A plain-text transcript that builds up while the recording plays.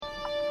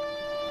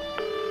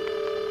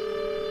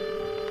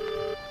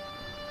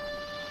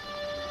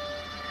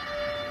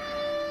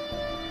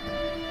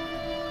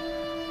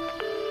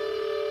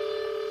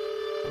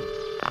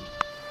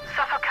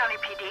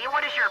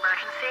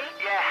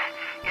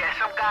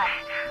guy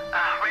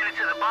ran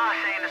into the bar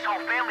saying his whole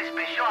family's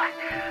been shot.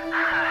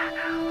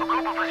 A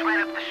group of us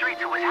ran up the street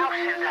to his house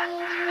and...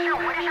 Sure,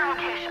 what is your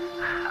location?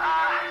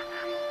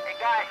 Hey,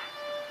 guys,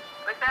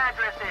 what the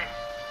address is?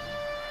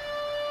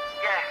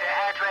 Yeah, the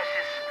address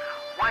is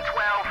 112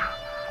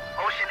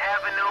 Ocean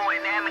Avenue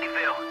in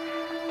Amityville.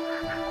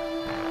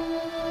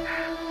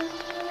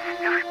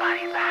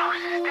 Everybody in the house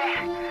is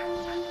dead.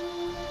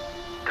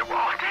 They're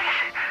all dead.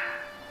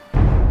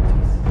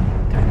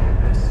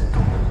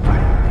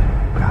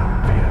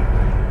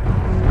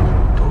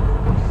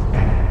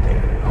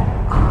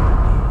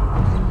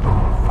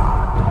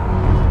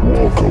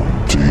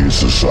 Welcome to E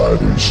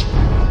Society's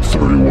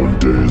 31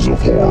 Days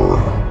of Horror.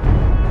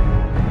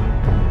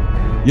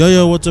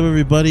 Yo, what's up,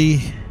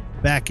 everybody?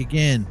 Back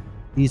again.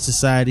 E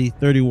Society,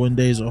 31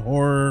 Days of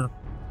Horror.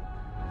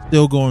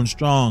 Still going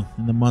strong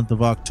in the month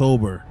of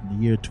October, in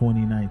the year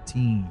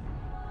 2019.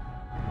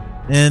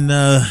 And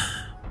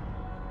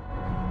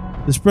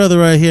this brother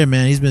right here,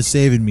 man, he's been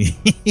saving me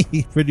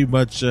pretty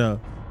much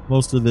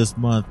most of this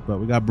month. But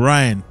we got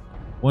Brian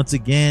once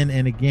again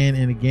and again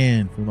and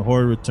again from the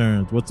Horror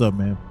Returns. What's up,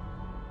 man?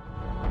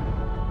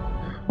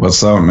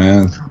 What's up,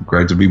 man?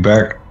 Great to be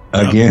back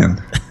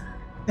again.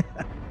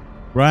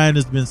 Brian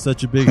has been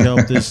such a big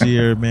help this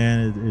year,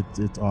 man.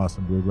 It's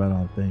awesome, dude. Right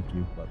on. Thank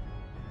you. But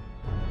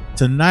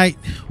tonight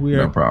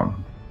No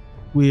problem.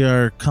 we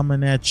are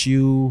coming at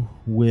you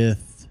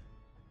with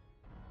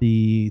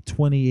the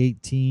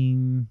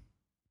 2018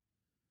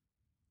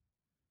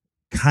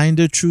 kind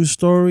of true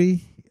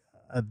story.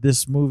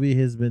 This movie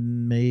has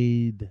been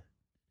made.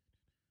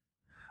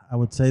 I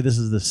would say this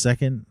is the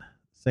second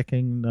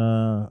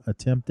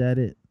attempt at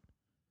it.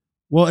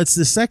 Well, it's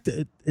the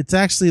second. It's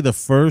actually the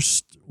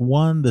first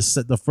one.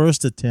 The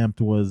first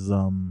attempt was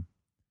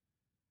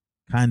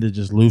kind of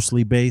just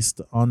loosely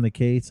based on the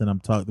case,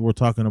 and we're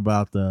talking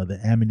about the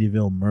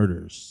Amityville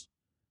murders.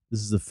 This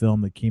is a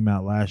film that came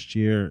out last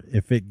year.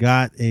 If it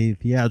got a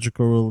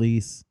theatrical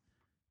release,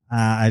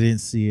 I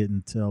didn't see it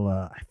until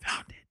I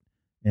found it,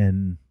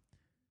 and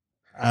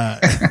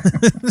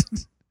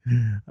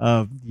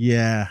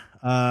yeah.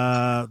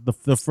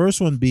 The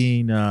first one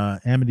being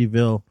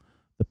Amityville,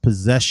 The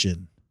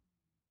Possession.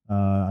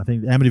 I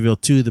think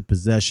Amityville 2, The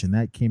Possession,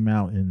 that came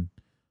out in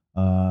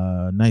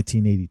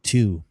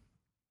 1982,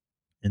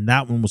 and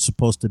that one was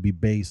supposed to be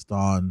based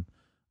on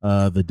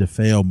the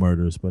DeFeo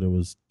murders, but it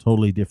was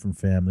totally different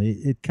family.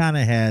 It kind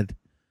of had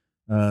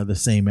the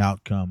same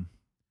outcome,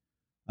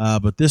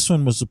 but this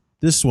one, the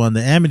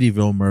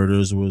Amityville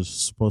murders, was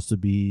supposed to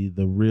be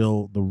the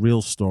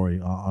real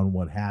story on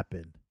what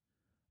happened.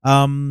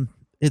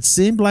 It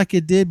seemed like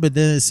it did, but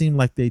then it seemed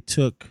like they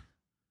took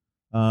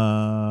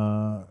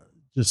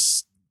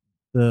just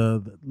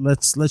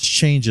let's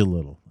change a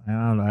little. I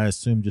don't know. I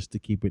assume just to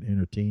keep it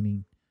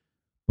entertaining.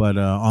 But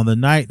on the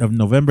night of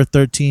November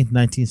 13th,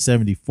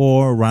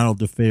 1974, Ronald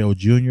DeFeo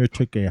Jr.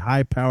 took a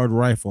high-powered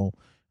rifle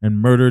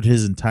and murdered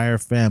his entire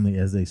family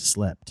as they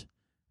slept.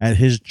 At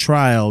his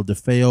trial,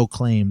 DeFeo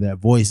claimed that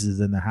voices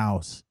in the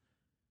house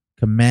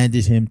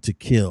commanded him to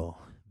kill.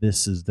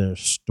 This is their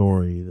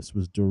story. This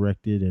was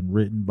directed and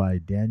written by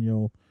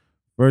Daniel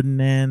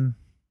Ferdinand.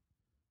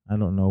 I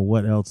don't know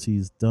what else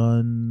he's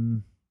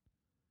done.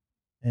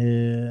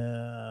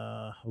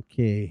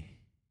 Okay.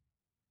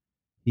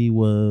 He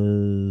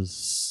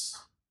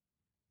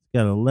got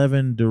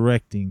 11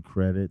 directing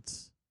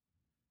credits,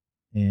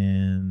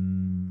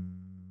 and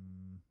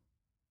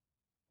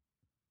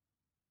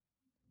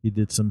he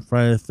did some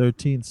Friday the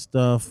 13th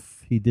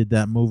stuff. He did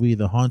that movie,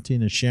 The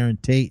Haunting of Sharon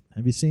Tate.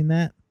 Have you seen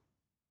that?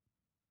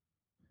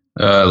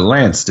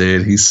 Lance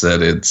did. He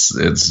said it's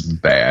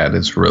bad.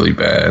 It's really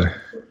bad.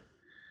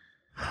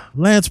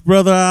 Lance,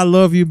 brother, I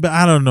love you, but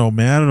I don't know,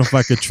 man. I don't know if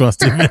I could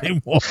trust him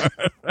anymore.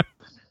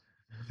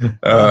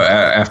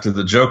 After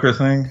the Joker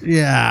thing?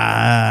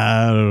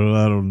 Yeah, I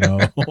don't know.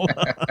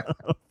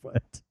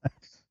 But,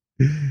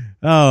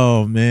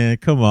 oh, man,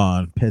 come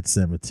on, Pet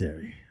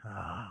Sematary.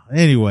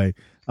 Anyway,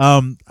 I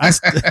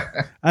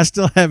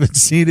still haven't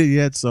seen it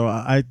yet, so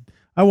I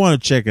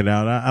want to check it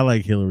out. I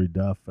like Hilary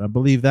Duff. I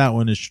believe that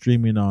one is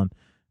streaming on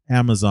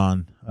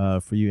Amazon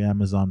for you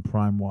Amazon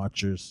Prime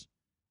watchers,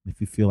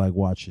 if you feel like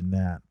watching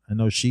that. I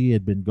know she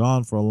had been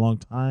gone for a long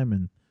time,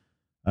 and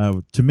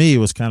to me, it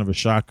was kind of a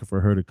shocker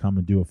for her to come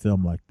and do a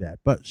film like that.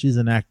 But she's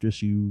an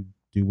actress. You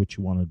do what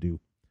you want to do.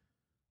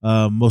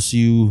 Most of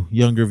you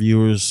younger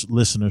viewers,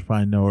 listeners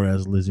probably know her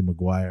as Lizzie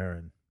McGuire,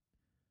 and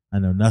I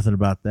know nothing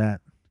about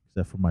that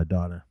except for my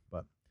daughter.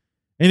 But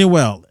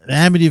anyway, the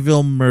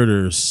Amityville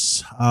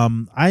Murders.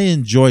 I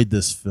enjoyed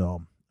this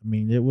film. I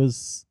mean,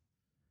 there's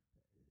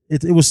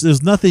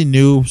nothing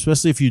new,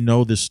 especially if you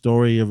know the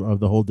story of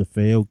the whole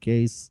DeFeo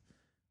case.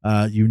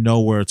 You know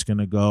where it's going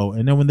to go.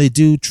 And then when they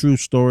do true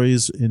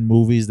stories in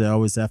movies, they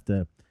always have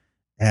to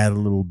add a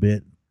little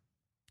bit.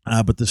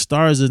 But the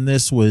stars in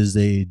this was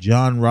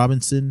John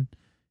Robinson.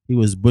 He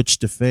was Butch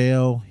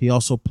DeFeo. He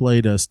also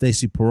played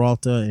Stacy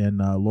Peralta in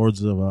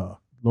Lords of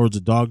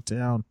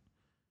Dogtown.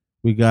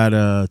 We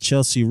got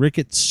Chelsea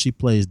Ricketts. She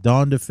plays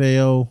Dawn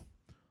DeFeo.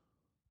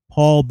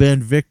 Paul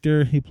Ben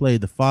Victor, he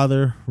played the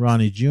father.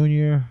 Ronnie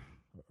Jr.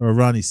 or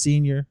Ronnie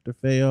Sr.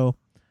 DeFeo.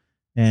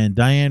 And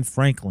Diane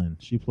Franklin,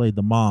 she played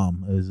the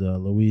mom as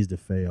Louise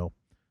DeFeo.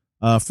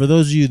 For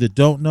those of you that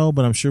don't know,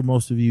 but I'm sure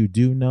most of you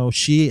do know,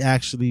 she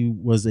actually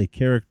was a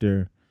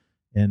character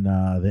in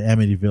the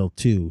Amityville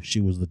 2. She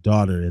was the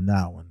daughter in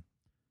that one.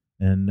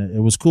 And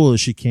it was cool that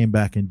she came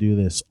back and do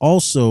this.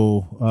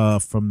 Also,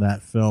 from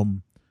that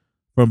film,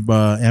 from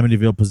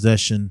Amityville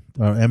Possession,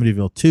 or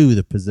Amityville 2,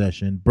 The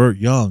Possession, Burt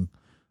Young,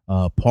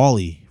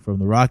 Paulie from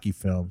the Rocky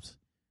films,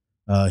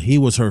 he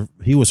was her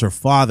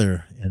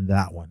father in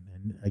that one.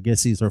 And I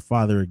guess he's her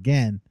father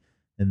again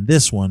in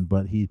this one,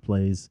 but he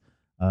plays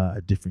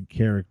a different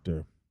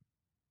character.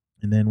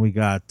 And then we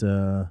got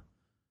the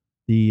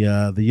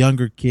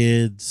younger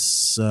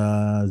kids,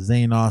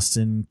 Zane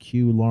Austen,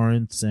 Q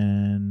Lawrence,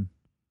 and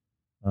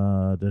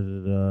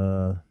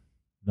Noah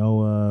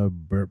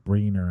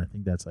Breener. I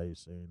think that's how you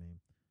say her name.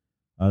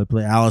 They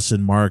play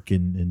Allison, Mark,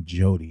 and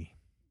Jody.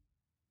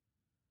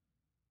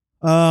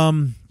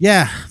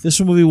 Yeah, this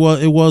movie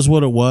was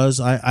what it was.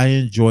 I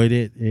enjoyed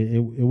it.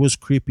 It was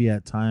creepy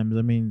at times.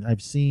 I mean,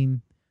 I've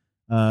seen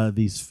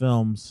these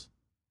films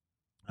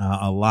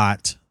a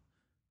lot.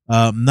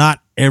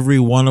 Not every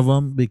one of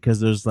them, because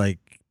there's like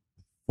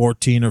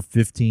 14 or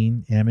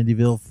 15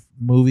 Amityville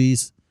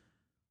movies.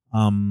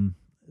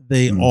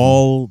 They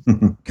all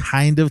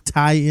kind of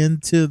tie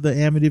into the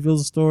Amityville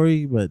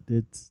story, but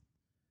it's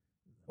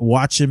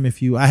watch them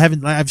if you.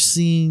 I've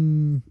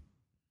seen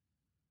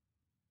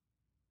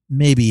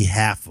maybe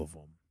half of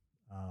them.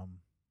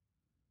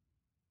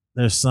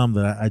 There's some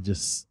that I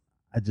just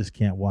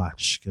can't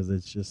watch because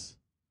it's just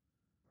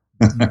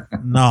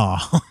no.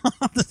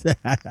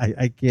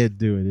 I can't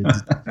do it.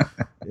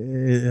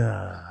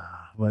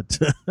 But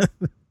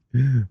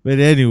but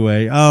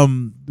anyway,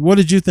 what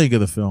did you think of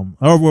the film?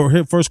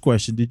 Well, first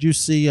question: did you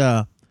see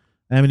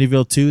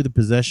Amityville 2: The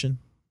Possession?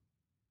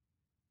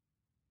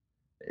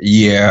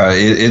 Yeah,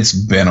 it's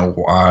been a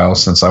while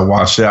since I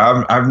watched it.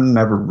 I've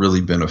never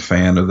really been a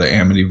fan of the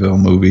Amityville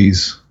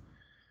movies,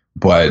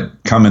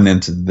 but coming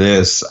into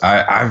this,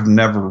 I've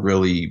never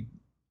really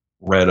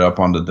read up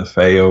on the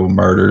DeFeo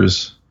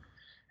murders,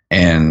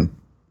 and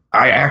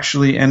I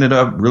actually ended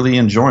up really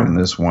enjoying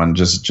this one.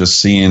 Just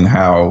seeing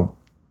how,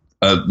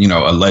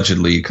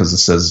 allegedly, because it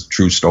says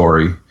true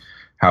story,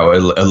 how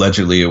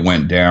allegedly it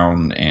went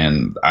down,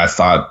 and I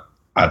thought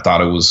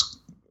it was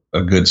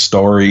a good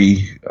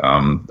story.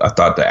 I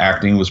thought the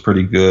acting was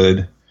pretty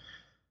good.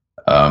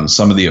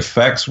 Some of the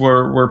effects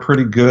were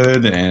pretty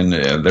good, and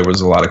there was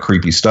a lot of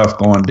creepy stuff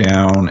going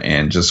down.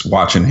 And just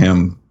watching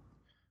him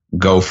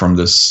go from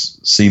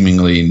this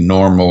seemingly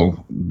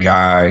normal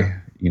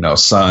guy,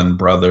 son,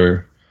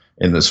 brother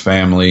in this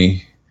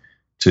family,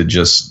 to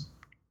just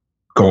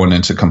going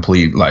into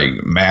complete like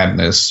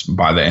madness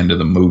by the end of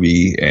the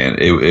movie. And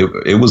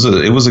it was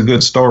a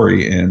good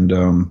story.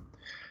 And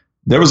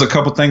there was a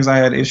couple things I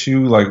had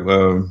issue, like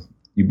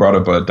you brought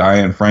up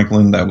Diane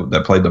Franklin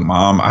that played the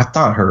mom. I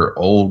thought her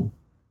old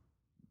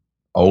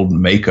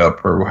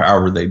makeup, or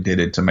however they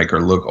did it to make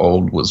her look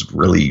old, was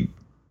really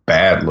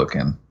bad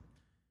looking.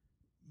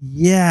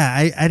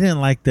 Yeah, I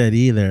didn't like that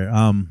either.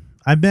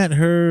 I met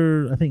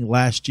her, I think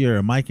last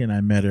year. Mike and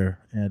I met her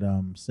at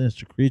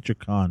Sinister Creature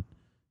Con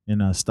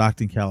in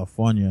Stockton,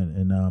 California,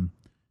 and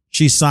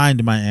she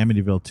signed my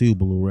Amityville 2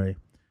 Blu-ray.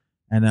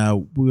 And I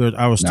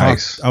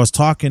was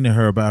talking to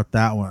her about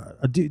that one.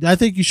 I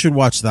think you should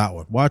watch that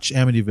one. Watch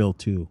Amityville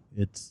 2.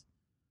 It's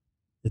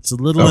a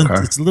little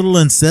it's a little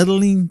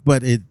unsettling,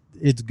 but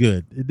it's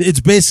good. It's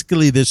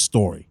basically this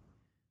story,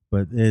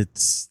 but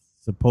it's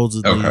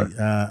supposedly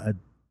a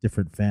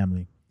different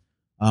family.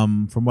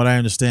 From what I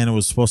understand, it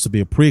was supposed to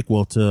be a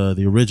prequel to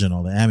the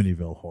original, the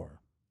Amityville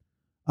Horror.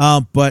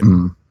 But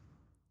when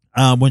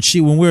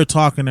we were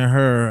talking to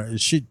her,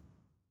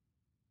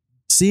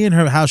 seeing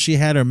her, how she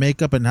had her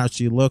makeup and how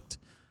she looked,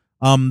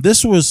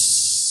 this movie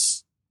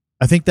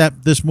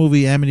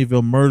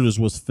Amityville Murders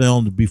was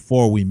filmed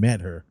before we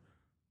met her,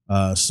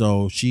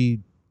 so she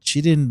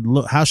didn't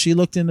look, how she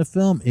looked in the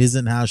film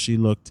isn't how she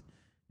looked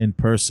in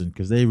person,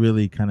 because they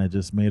really kind of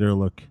just made her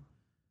look,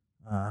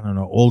 I don't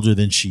know, older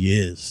than she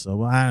is.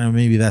 So I don't know,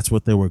 maybe that's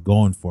what they were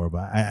going for,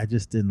 but I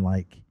just didn't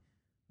like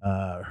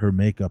her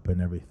makeup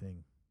and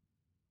everything.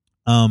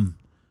 I'm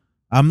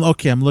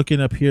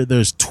looking up here.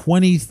 There's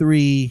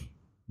 23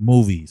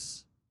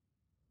 movies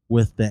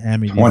with the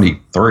Amityville.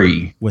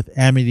 23 with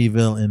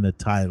Amityville in the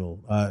title.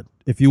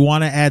 If you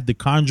want to add The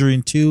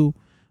Conjuring 2,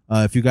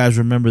 if you guys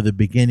remember the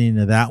beginning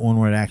of that one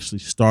where it actually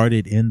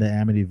started in the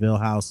Amityville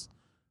house,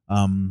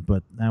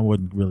 but I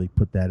wouldn't really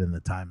put that in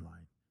the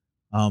timeline.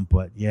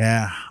 But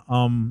yeah,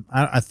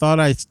 I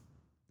thought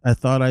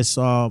I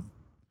saw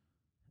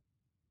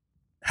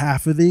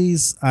half of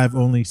these. I've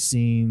only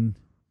seen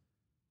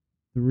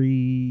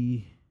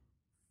 3,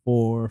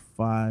 4,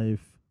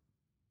 5.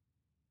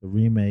 The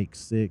remake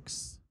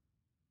 6.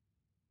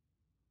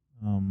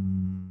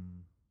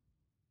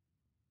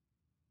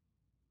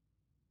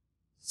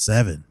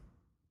 7.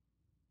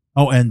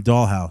 Oh, and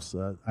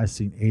Dollhouse. I've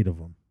seen 8 of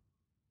them,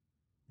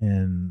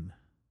 and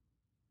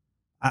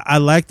I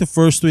like the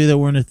first three that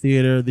were in the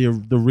theater.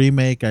 The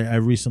remake, I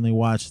recently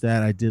watched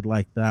that. I did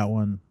like that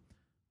one.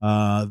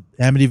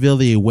 Amityville: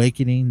 The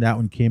Awakening, that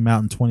one came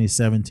out in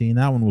 2017.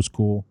 That one was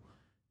cool.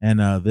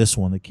 And this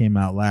one that came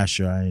out last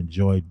year, I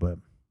enjoyed. But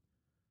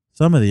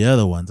some of the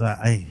other ones,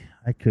 I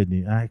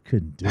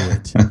couldn't do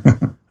it.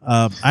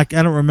 I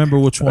don't remember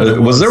which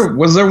one. Was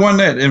there one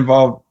that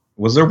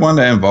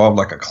involved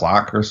like a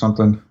clock or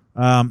something?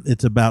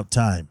 It's About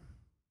Time.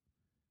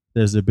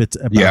 There's a bit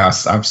about,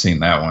 yes, I've seen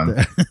that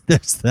one.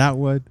 There's that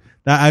one.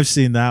 I've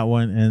seen that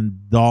one,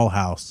 and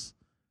Dollhouse.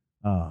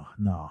 Oh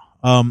no.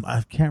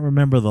 I can't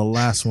remember the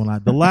last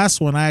one. The last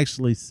one I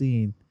actually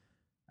seen,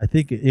 I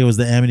think it was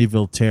the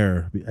Amityville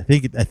Terror. I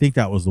think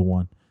that was the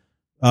one.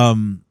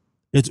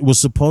 It was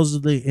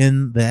supposedly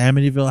in the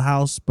Amityville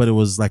house, but it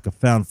was like a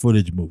found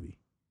footage movie.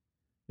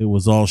 It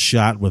was all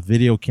shot with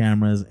video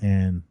cameras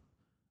and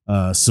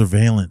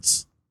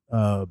surveillance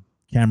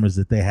cameras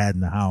that they had in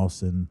the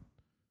house, and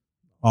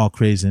all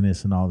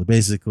craziness and all.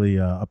 Basically,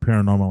 a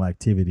Paranormal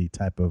Activity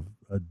type of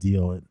a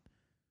deal.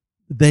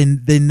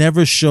 They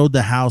never showed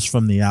the house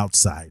from the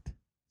outside,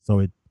 so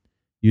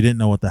you didn't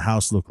know what the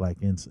house looked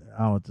like inside.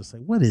 I was just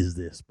like, what is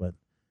this? But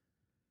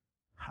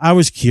I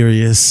was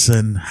curious,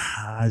 and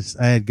I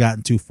had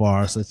gotten too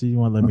far, so I said, you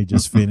want to let me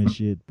just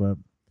finish it. But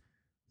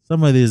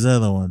some of these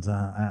other ones,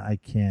 I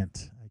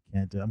can't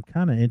do. I'm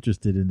kind of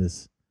interested in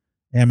this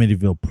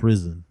Amityville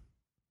prison.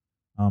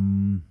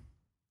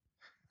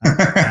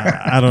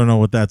 I don't know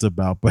what that's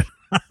about, but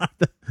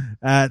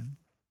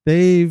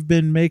they've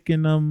been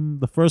making them.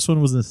 The first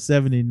one was in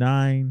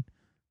 '79.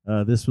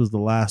 This was the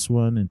last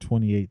one in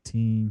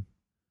 2018.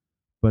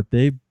 But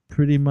they've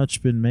pretty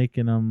much been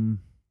making them.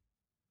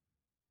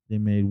 They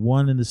made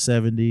one in the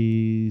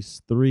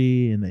 '70s,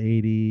 3 in the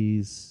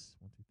 '80s,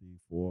 1, 2, 3,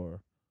 4,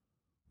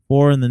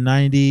 4 in the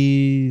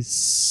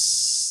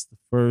 '90s. The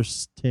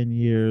first 10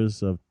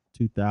 years of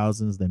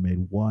 2000s, they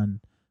made one.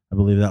 I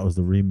believe that was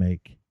the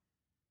remake.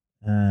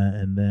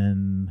 And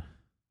then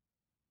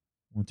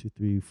 1, 2,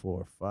 3,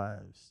 4, 5,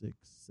 6,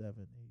 7,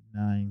 8,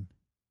 9.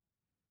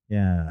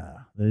 Yeah,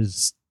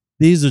 these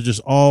are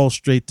just all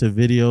straight to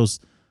videos.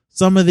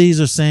 Some of these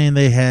are saying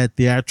they had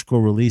theatrical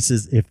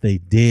releases. If they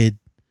did,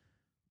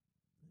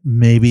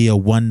 maybe a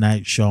one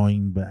night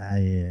showing, but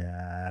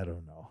I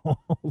don't know.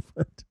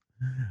 But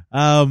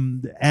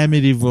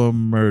Amityville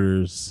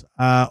Murders.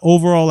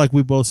 Overall, like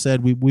we both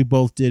said, we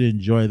both did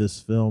enjoy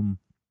this film.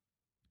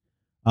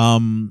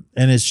 And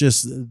it's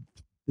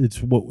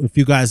what, if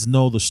you guys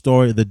know the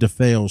story, the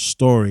DeFeo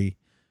story,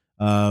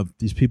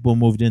 these people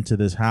moved into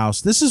this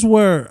house. This is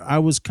where I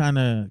was kind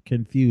of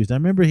confused. I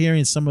remember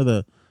hearing some of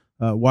the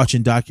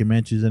watching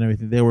documentaries and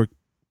everything. They were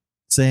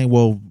saying,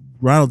 well,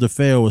 Ronald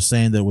DeFeo was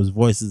saying there was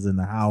voices in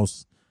the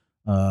house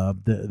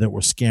that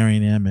were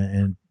scaring him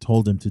and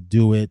told him to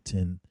do it,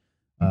 and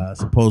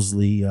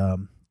supposedly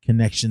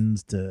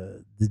connections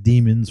to the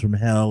demons from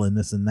hell and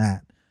this and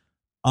that.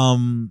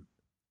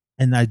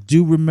 And I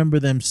do remember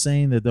them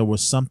saying that there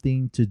was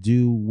something to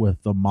do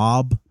with the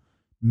mob.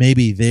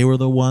 Maybe they were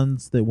the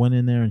ones that went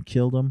in there and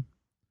killed him,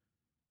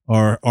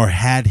 or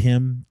had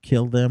him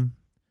kill them.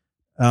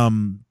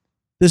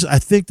 I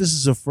think this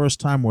is the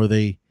first time where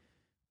they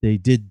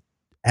did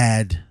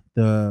add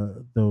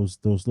those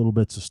little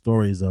bits of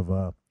stories of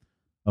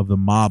the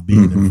mob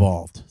being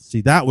involved.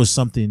 See, that was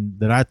something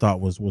that I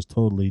thought was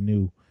totally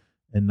new,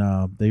 and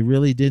they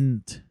really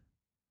didn't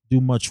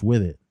do much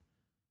with it,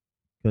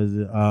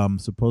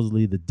 because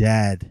supposedly the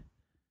dad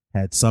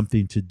had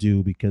something to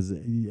do, because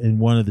in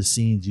one of the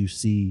scenes you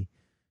see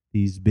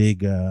these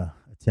big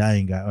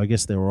Italian guys. I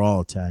guess they were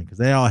all Italian, because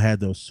they all had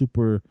those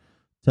super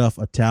tough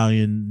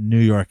Italian New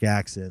York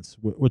accents,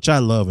 which I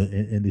love,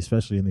 and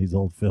especially in these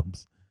old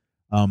films.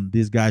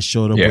 These guys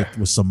showed up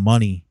with some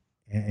money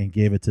and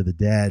gave it to the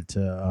dad,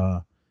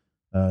 to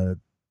the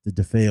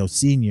DeFeo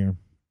Sr.,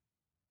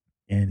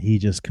 and he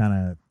just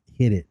kind of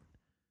hid it.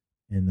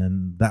 And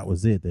then that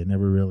was it. They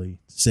never really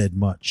said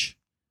much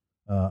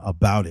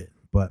about it.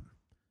 But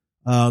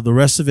the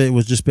rest of it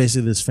was just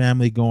basically this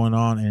family going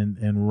on,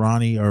 and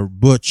Ronnie, or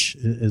Butch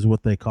is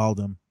what they called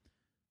him,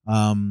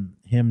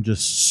 him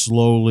just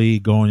slowly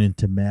going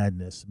into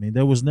madness. I mean,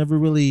 there was never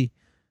really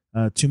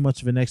too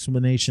much of an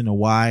explanation of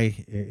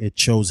why it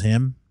chose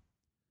him.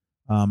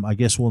 I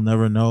guess we'll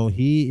never know.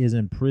 He is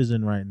in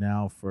prison right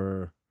now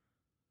for,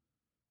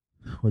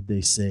 what'd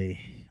they say,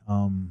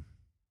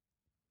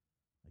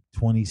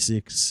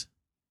 26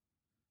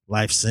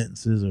 life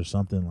sentences or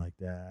something like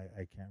that.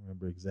 I can't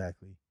remember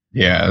exactly.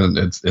 Yeah,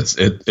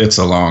 it's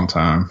a long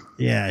time.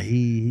 Yeah,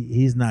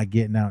 he's not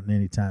getting out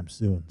anytime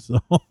soon. So,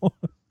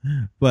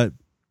 but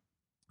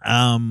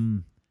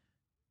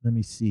let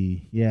me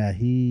see. Yeah,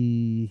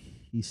 he's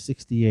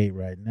 68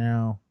 right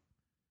now,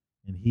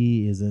 and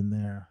he is in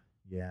there.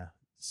 Yeah,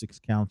 6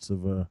 counts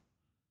of a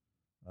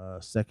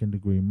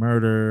second-degree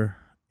murder,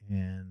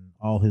 and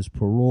all his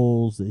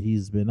paroles that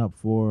he's been up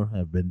for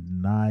have been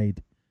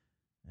denied,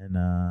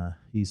 and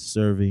he's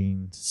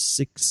serving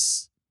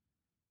 6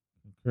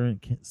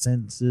 concurrent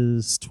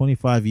sentences,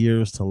 25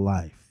 years to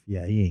life.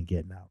 Yeah, he ain't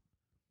getting out.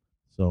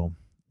 So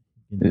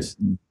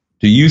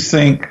Do you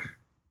think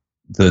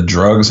the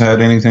drugs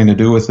had anything to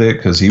do with it?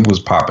 Because he was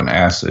popping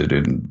acid,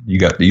 and you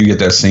get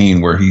that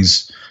scene where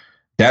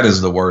that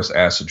is the worst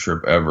acid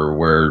trip ever,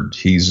 where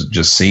he's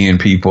just seeing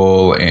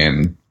people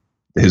and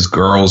his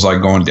girl's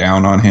like going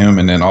down on him,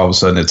 and then all of a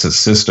sudden it's his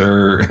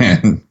sister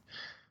and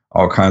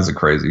all kinds of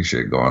crazy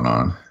shit going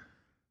on.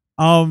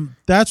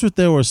 That's what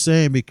they were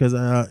saying, because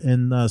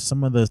in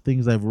some of the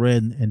things I've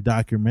read in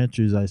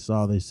documentaries I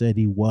saw, they said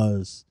he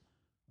was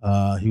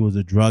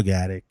a drug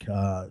addict.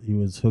 He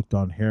was hooked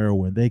on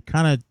heroin. They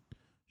kind of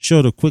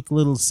showed a quick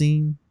little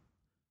scene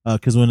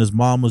because when his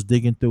mom was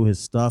digging through his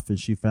stuff and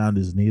she found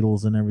his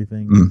needles and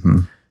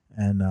everything,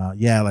 and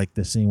like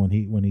the scene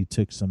when he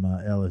took some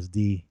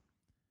LSD.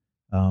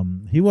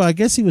 I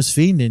guess he was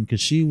fiending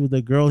because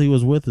the girl he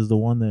was with is the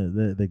one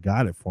that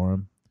got it for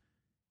him.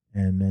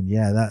 And then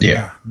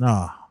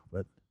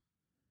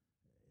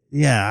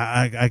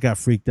I got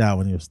freaked out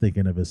when he was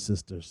thinking of his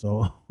sister.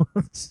 So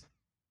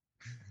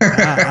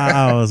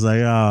I was like,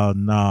 oh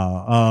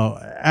no.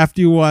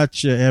 After you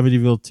watch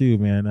Amityville 2,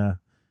 man,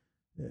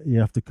 you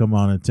have to come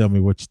on and tell me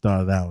what you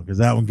thought of that one, because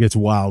that one gets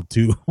wild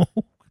too.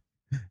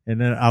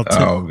 And then I'll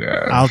tell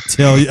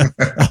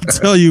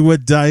you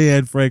what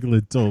Diane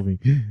Franklin told me.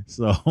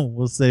 So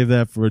we'll save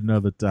that for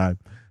another time.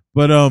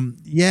 But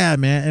yeah,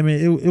 man. I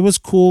mean, it was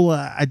cool.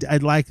 I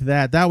like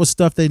that. That was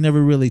stuff they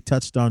never really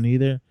touched on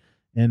either.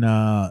 In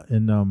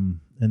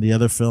the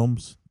other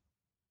films,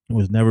 it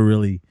was never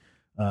really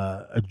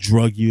a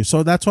drug use.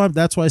 So that's why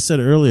I said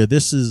earlier,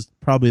 this is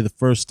probably the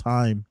first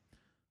time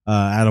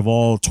out of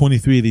all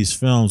 23 of these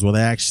films where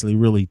they actually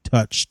really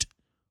touched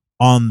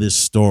on this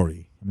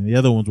story. I mean, the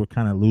other ones were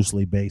kind of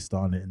loosely based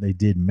on it, and they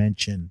did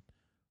mention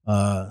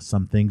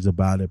some things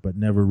about it, but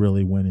never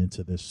really went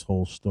into this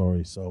whole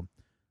story. So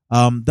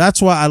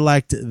that's why I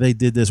liked they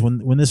did this.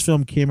 When this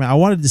film came out, I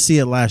wanted to see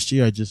it last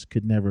year. I just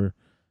could never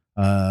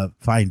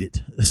find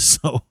it.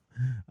 So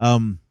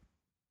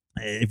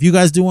if you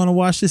guys do want to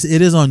watch this,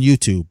 it is on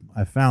YouTube.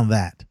 I found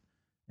that.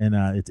 And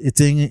it's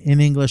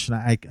in English, and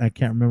I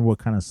can't remember what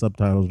kind of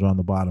subtitles are on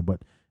the bottom,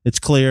 but it's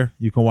clear.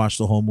 You can watch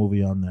the whole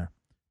movie on there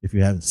if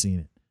you haven't seen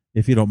it,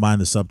 if you don't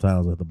mind the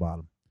subtitles at the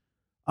bottom.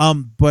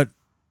 But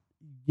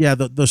yeah,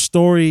 the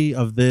story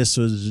of this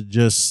was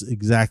just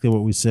exactly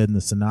what we said in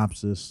the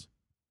synopsis.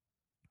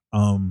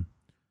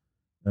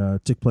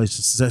 Took place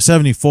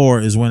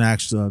 74 is when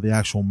the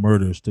actual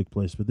murders took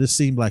place, but this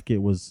seemed like it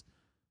was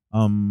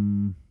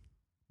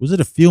it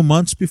a few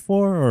months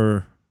before,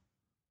 or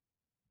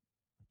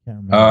I can't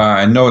remember.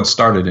 I know it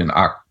started in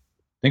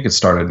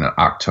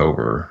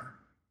October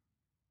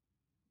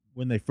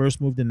when they first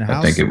moved in the house.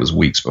 I think it was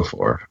weeks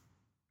before.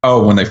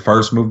 Oh, when they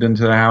first moved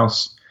into the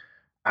house?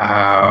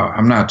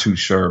 I'm not too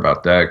sure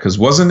about that, because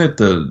wasn't it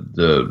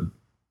the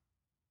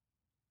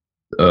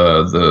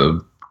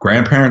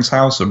grandparents'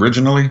 house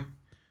originally?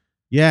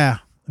 Yeah,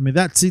 I mean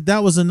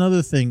that was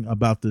another thing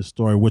about this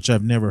story which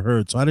I've never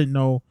heard. So I didn't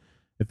know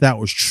if that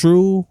was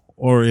true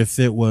or if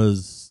it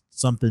was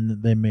something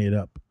that they made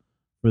up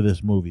for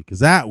this movie, because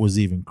that was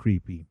even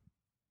creepy.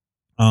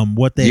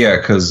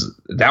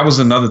 Because that was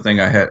another thing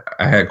I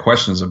had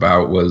questions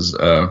about, was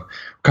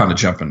kind of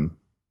jumping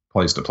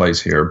place to place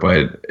here,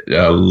 but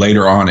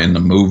later on in the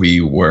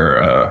movie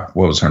where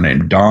what was her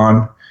name,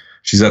 Dawn,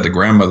 she's at the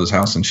grandmother's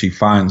house and she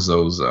finds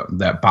those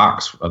that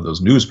box of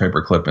those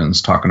newspaper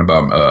clippings talking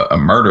about a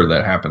murder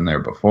that happened there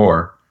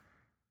before.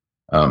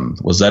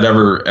 Was that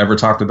ever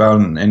talked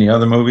about in any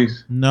other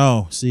movies?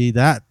 No. See,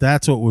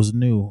 that's what was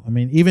new. I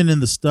mean, even in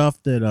the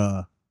stuff that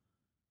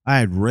I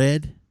had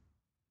read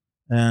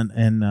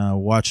and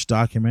watched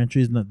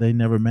documentaries, they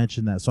never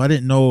mentioned that. So I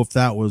didn't know if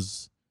that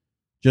was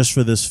just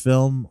for this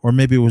film, or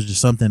maybe it was just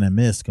something I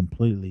missed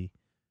completely.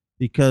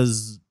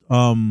 Because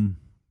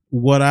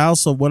what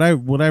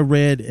I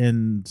read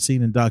and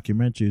seen in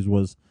documentaries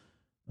was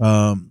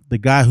the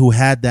guy who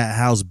had that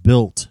house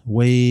built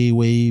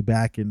way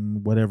back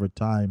in whatever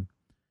time.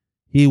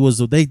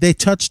 They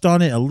touched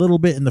on it a little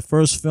bit in the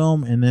first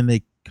film, and then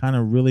they kind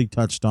of really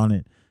touched on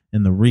it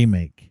in the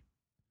remake.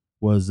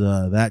 Was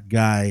that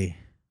guy?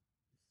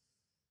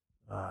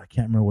 I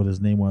can't remember what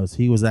his name was.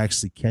 He was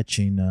actually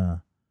catching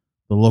the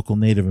local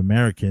Native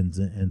Americans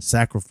and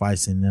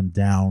sacrificing them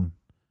down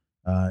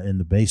in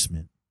the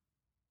basement.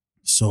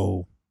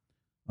 So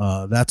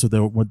that's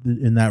what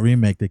in that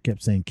remake they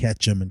kept saying,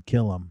 catch him and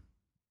kill him.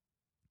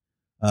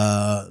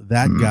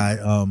 That guy,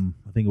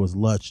 I think it was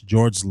Lutz,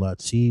 George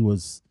Lutz. He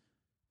was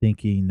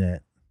thinking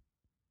that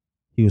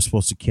he was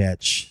supposed to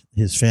catch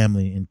his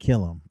family and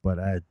kill him, but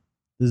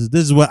this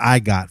is what I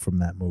got from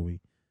that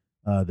movie.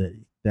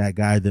 That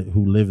guy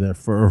who lived there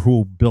or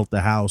who built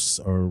the house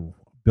or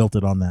built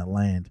it on that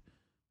land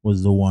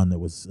was the one that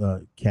was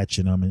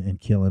catching them and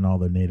killing all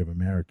the Native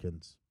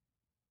Americans.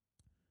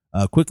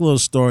 Quick little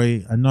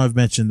story. I know I've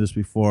mentioned this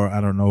before.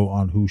 I don't know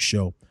on whose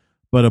show,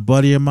 but a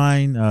buddy of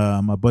mine,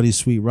 my buddy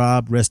Sweet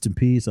Rob, rest in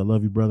peace. I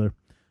love you, brother.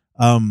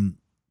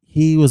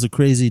 He was a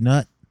crazy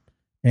nut,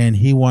 and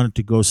he wanted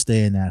to go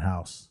stay in that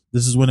house.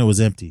 This is when it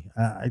was empty.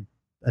 I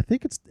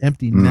think it's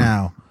empty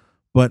now,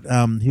 But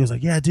he was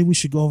like, yeah, dude, we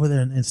should go over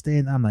there and stay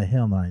in. I'm like,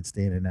 hell no, I ain't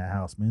staying in that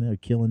house, man. They're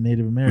killing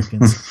Native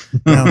Americans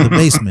down in the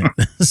basement.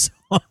 So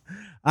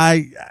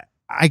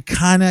I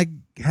kind of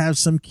have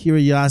some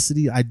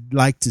curiosity. I'd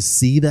like to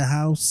see the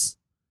house,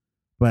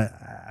 but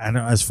I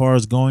don't. As far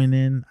as going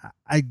in,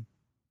 I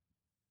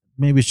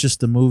maybe it's just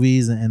the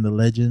movies and the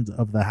legends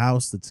of the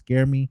house that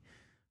scare me.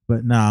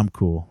 But no, I'm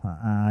cool.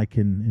 I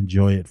can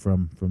enjoy it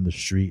from the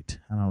street.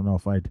 I don't know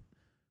if I'd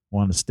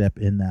want to step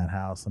in that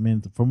house. I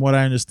mean, from what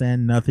I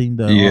understand, nothing.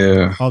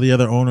 All the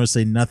other owners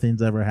say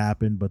nothing's ever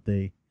happened, but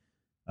they,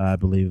 I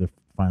believe, they're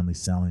finally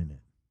selling it.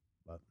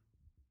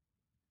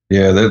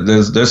 Yeah,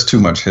 there's too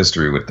much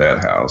history with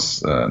that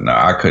house. No,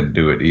 I couldn't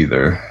do it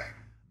either.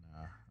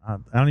 I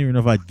don't even know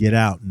if I'd get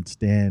out and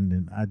stand,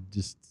 and I'd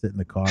just sit in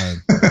the car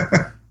and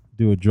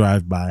do a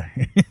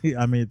drive-by.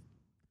 I mean,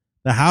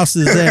 the house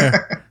is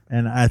there,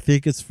 and I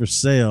think it's for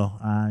sale.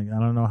 I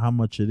don't know how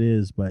much it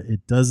is, but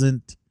it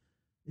doesn't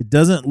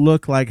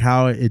look like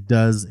how it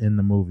does in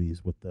the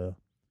movies with the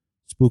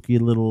spooky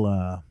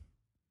little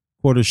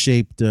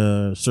quarter-shaped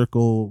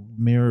circle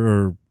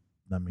mirror, or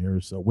not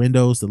mirrors, so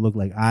windows that look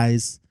like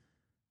eyes.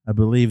 I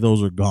believe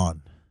those are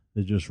gone.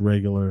 They're just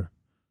regular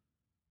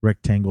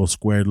rectangle,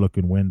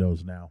 squared-looking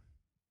windows now.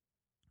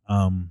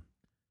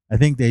 I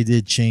think they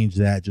did change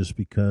that just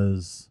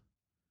because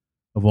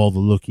of all the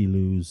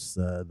looky-loos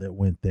that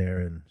went there,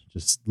 and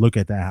just look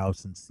at that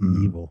house and see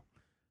evil.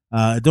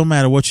 It don't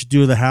matter what you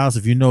do to the house,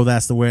 if you know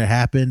that's the way it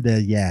happened.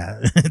 Yeah,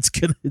 it's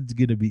gonna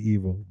be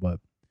evil. But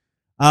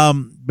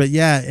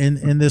yeah,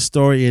 in this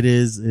story, it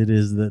is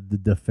the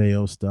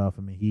DeFeo stuff.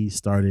 I mean, he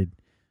started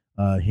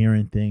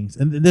hearing things,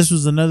 and this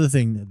was another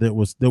thing that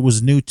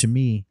was new to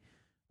me.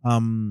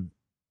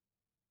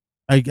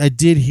 I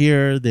did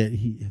hear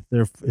that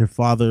their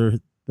father,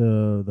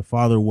 the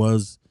father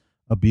was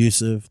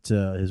abusive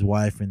to his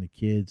wife and the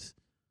kids,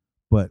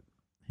 but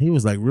he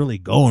was like really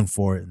going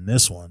for it in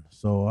this one.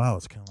 So I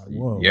was kind of like,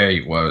 whoa. Yeah,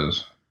 he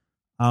was.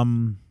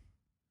 I'm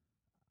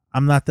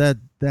not that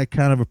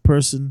kind of a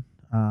person.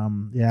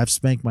 Yeah, I've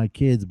spanked my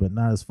kids, but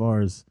not as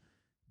far as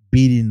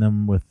beating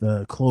them with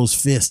closed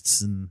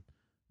fists and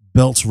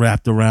belts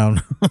wrapped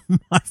around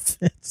my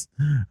fists.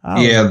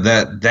 Yeah,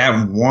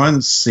 that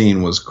one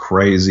scene was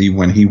crazy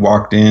when he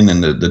walked in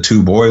and the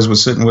two boys were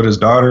sitting with his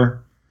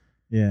daughter.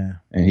 Yeah.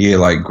 And he had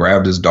like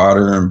grabbed his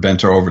daughter and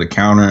bent her over the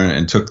counter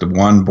and took the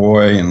one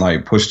boy and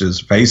like pushed his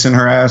face in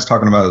her ass,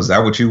 talking about, is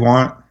that what you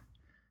want?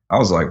 I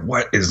was like,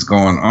 what is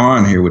going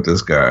on here with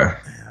this guy?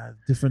 Yeah,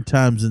 different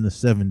times in the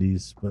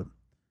 70s, but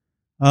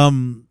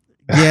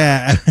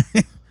yeah.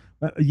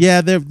 Yeah,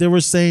 they were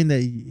saying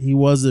that he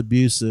was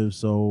abusive,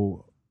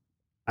 so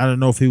I don't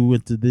know if he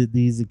went to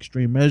these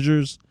extreme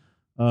measures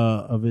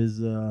of his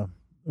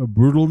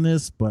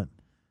brutalness, but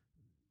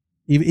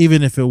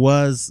even if it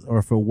was or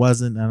if it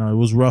wasn't, I don't know, it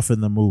was rough in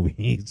the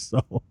movie.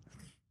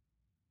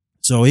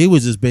 So he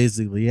was just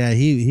basically, yeah,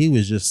 he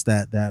was just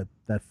that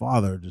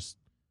father. Just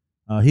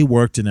he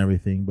worked and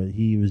everything, but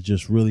he was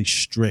just really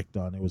strict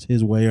on it was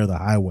his way or the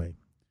highway.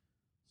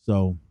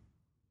 So,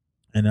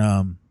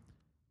 and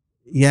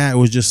yeah, it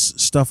was just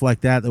stuff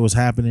like that was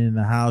happening in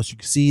the house. You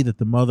could see that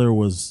the mother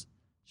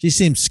she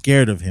seemed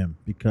scared of him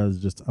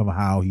because just of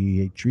how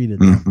he treated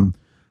them. Mm-hmm.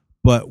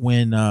 But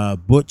when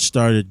Butch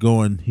started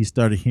going, he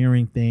started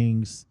hearing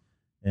things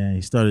and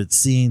he started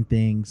seeing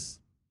things.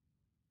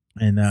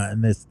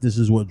 And this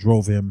is what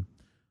drove him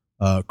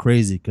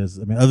crazy. Because,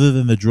 I mean, other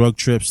than the drug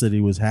trips that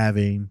he was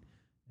having,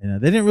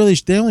 and they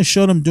only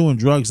showed him doing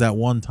drugs at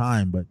one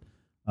time. But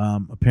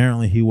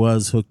apparently he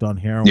was hooked on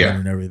heroin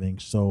and everything.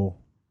 So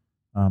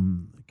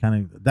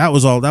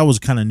that was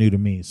kind of new to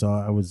me. So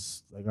I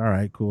was like, all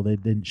right, cool. They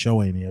didn't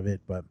show any of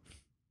it, but.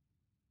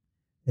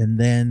 And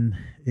then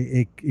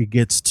it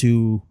gets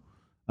to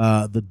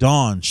the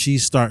Dawn.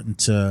 She's starting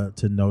to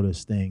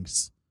notice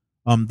things.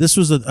 This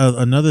was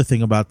another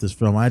thing about this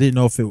film. I didn't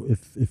know if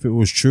it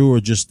was true or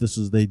just this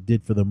was they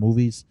did for the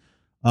movies.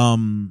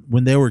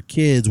 When they were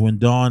kids, when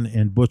Dawn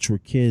and Butch were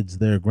kids,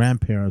 their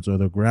grandparents or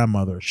their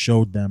grandmother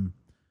showed them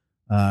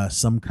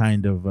some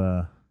kind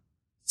of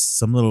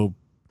some little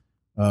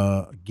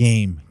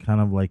game,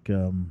 kind of like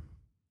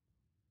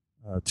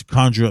to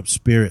conjure up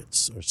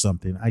spirits or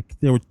something.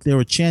 They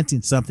were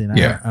chanting something.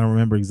 I don't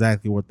remember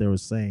exactly what they were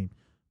saying,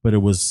 but it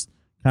was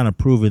kind of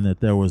proving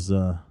that there was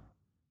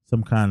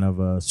some kind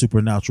of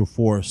supernatural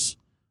force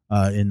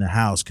in the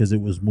house because it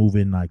was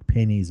moving like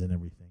pennies and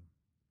everything.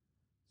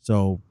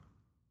 So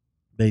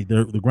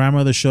the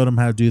grandmother showed them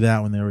how to do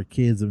that when they were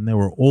kids. When they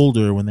were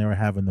older, when they were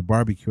having the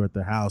barbecue at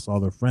their house, all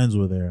their friends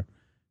were there,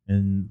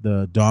 and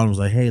the Dawn was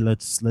like, "Hey,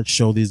 let's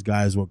show these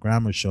guys what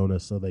Grandma showed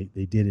us." So they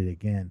did it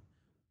again.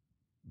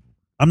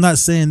 I'm not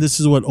saying this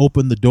is what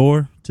opened the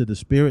door to the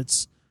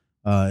spirits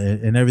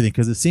and everything,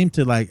 because it seemed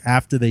to, like,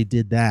 after they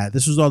did that,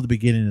 this was all the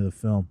beginning of the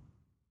film,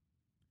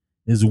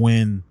 is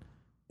when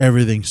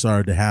everything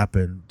started to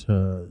happen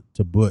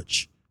to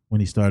Butch, when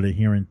he started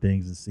hearing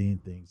things and seeing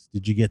things.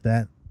 Did you get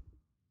that?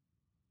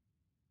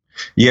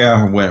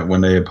 Yeah,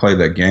 when they had played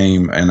that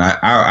game, and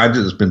I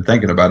just been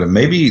thinking about it.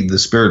 Maybe the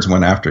spirits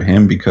went after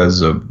him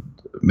because of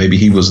maybe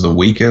he was the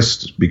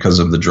weakest because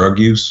of the drug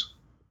use.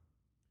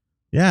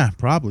 Yeah,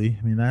 probably.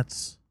 I mean,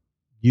 that's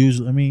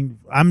usually. I mean,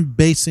 I'm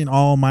basing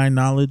all my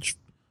knowledge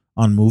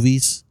on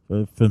movies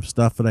from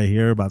stuff that I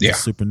hear about the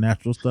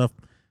supernatural stuff.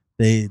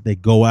 They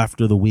go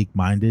after the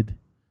weak-minded.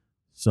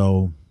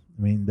 So,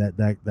 I mean,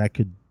 that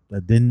could. I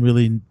didn't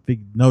really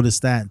notice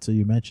that until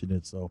you mentioned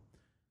it. So,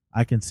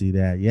 I can see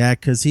that. Yeah,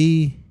 because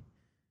the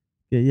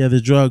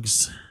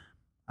drugs.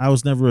 I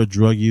was never a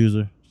drug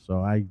user,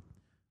 so I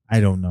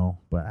don't know,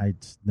 but I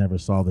just never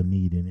saw the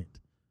need in it.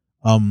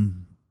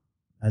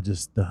 I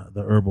just the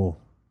herbal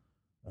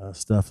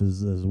stuff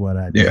is what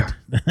I did,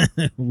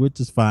 which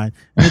is fine.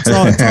 And it's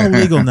all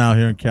legal now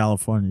here in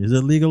California. Is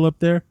it legal up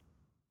there?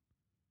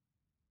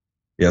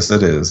 Yes,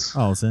 it is.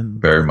 Oh,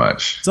 very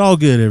much. It's all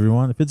good,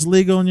 everyone. If it's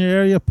legal in your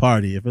area,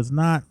 party. If it's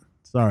not,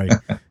 sorry.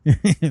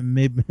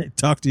 Maybe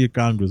talk to your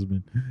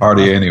congressman.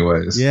 Party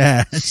anyways.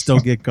 Yeah, just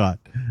don't get caught.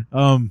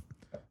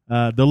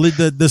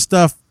 The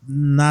stuff,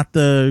 not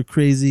the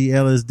crazy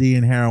LSD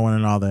and heroin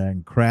and all that,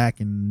 and crack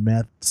and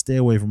meth. Stay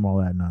away from all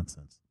that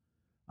nonsense.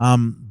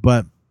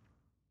 But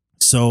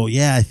so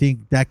yeah, I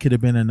think that could have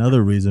been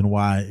another reason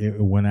why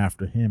it went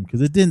after him,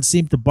 because it didn't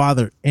seem to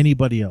bother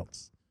anybody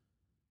else.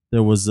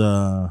 There was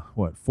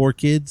 4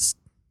 kids?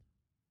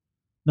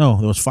 No,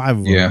 there was 5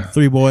 of them. Yeah.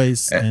 3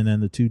 boys and then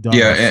the 2 daughters.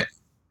 Yeah,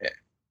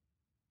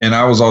 and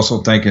I was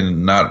also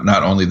thinking not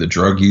only the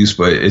drug use,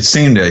 but it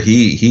seemed that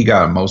he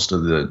got most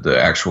of the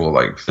actual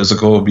like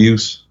physical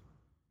abuse.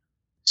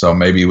 So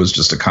maybe it was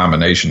just a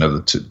combination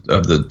of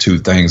the two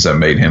things that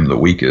made him the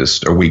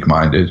weakest or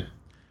weak-minded.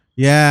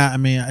 Yeah, I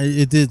mean,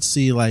 it did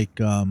see like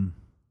the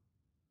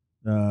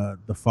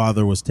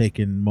father was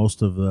taking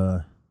most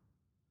of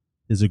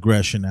his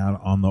aggression out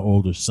on the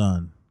older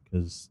son,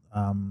 because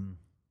I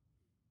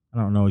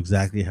don't know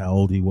exactly how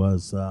old he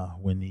was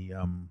when he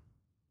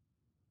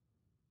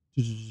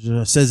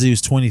says he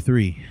was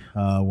 23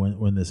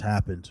 when this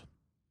happened.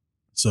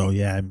 So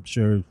yeah, I'm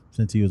sure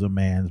since he was a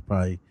man, it's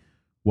probably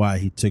why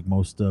he took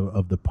most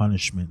of the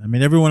punishment. I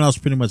mean, everyone else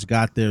pretty much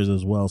got theirs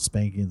as well,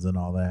 spankings and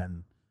all that.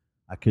 And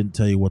I couldn't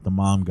tell you what the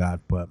mom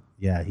got, but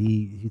yeah,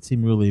 he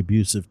seemed really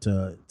abusive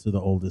to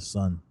the oldest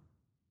son.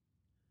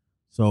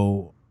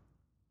 So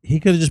he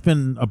could have just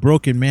been a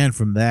broken man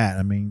from that.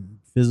 I mean,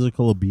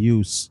 physical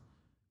abuse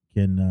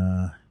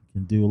can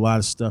do a lot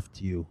of stuff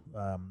to you.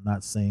 I'm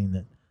not saying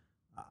that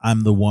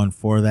I'm the one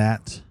for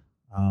that.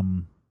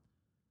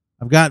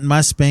 I've gotten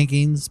my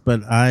spankings,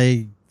 but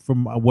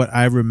from what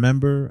I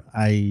remember,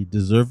 I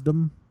deserved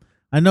them.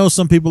 I know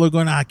some people are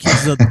going,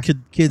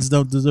 kids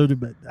don't deserve it,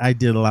 but I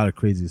did a lot of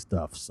crazy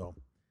stuff. So,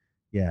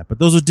 yeah, but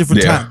those were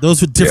different times.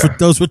 Those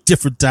were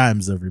different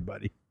times,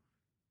 everybody.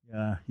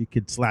 You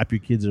could slap your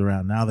kids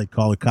around. Now they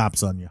call the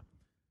cops on you.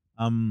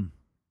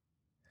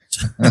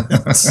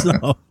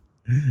 So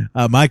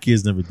my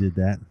kids never did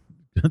that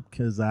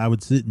because I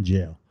would sit in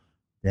jail.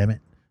 Damn it.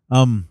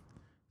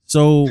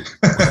 So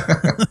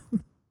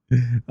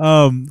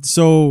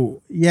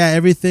yeah,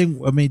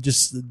 everything. I mean,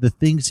 just the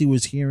things he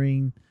was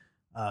hearing,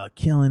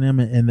 killing him,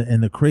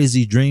 and the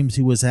crazy dreams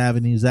he was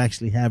having. He was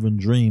actually having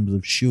dreams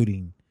of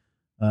shooting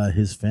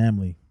his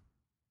family.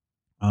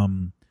 I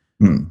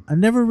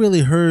never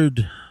really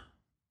heard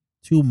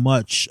too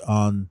much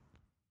on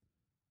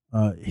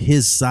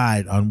his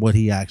side on what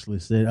he actually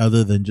said,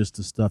 other than just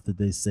the stuff that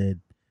they said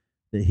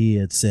that he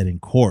had said in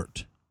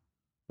court.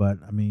 But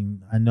I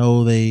mean, I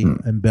know they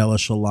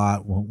embellish a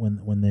lot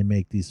when they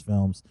make these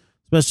films,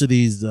 especially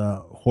these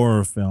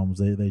horror films.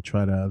 They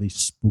try to at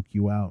least spook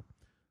you out.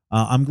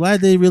 I'm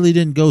glad they really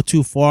didn't go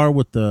too far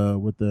with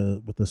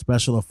the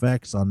special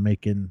effects on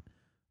making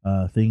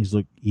things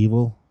look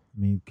evil.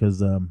 I mean, because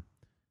the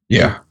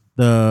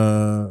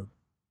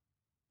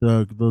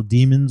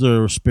demons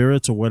or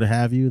spirits or what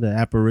have you, the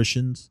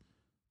apparitions,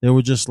 they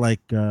were just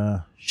like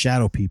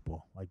shadow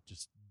people, like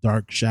just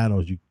dark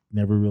shadows. You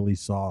never really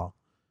saw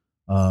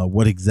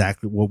what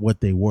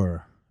they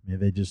were. I mean,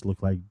 they just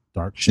look like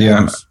dark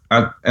shadows.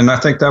 Yeah, and I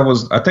think that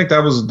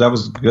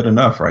was good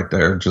enough right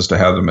there, just to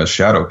have them as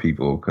shadow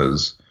people,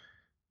 because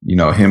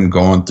him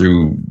going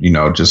through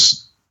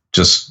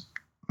just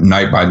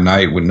night by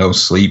night with no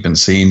sleep and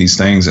seeing these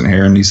things and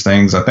hearing these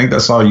things. I think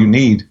that's all you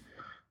need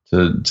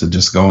to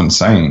just go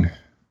insane.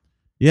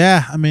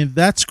 Yeah, I mean,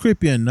 that's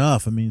creepy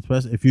enough. I mean,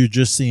 especially if you're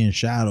just seeing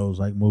shadows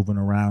like moving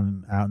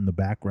around out in the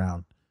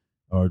background,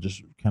 or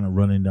just kind of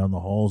running down the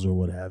halls or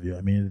what have you.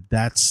 I mean,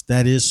 that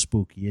is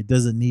spooky. It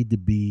doesn't need to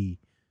be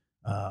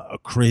a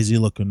crazy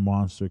looking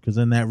monster, because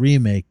in that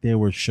remake they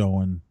were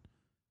showing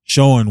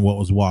what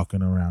was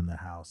walking around the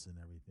house and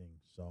everything.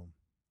 So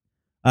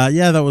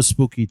yeah, that was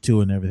spooky too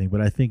and everything,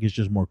 but I think it's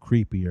just more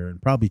creepier and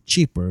probably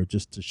cheaper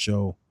just to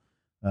show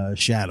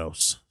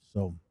shadows.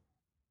 So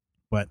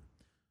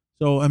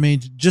I mean,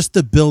 just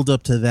the build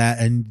up to that,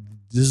 and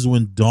this is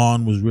when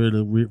Dawn was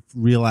really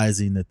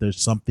realizing that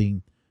there's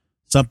something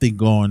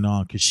going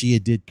on, because she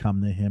did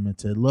come to him and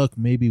said, look,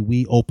 maybe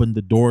we opened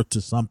the door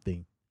to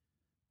something,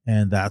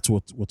 and that's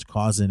what's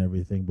causing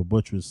everything. But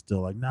Butch was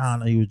still like,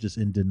 no, he was just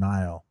in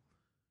denial.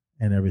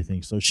 and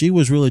everything. So she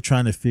was really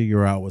trying to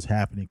figure out what's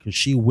happening because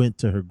she went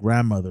to her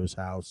grandmother's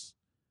house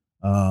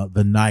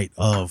the night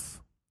of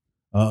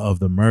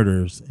the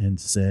murders and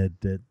said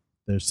that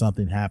there's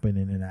something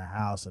happening in that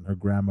house, and her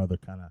grandmother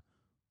kind of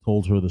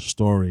told her the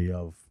story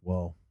of,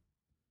 well,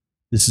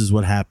 this is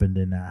what happened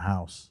in that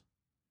house.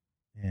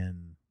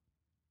 And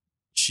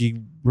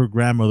her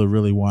grandmother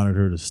really wanted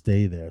her to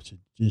stay there.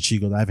 She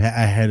goes, I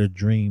had a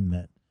dream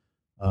that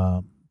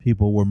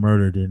people were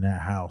murdered in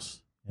that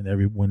house,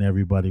 and when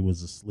everybody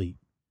was asleep.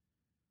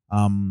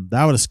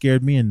 That would have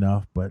scared me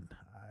enough, but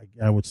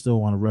I would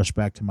still want to rush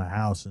back to my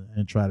house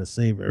and try to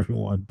save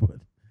everyone. But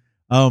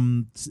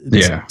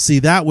see,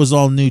 that was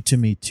all new to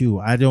me too.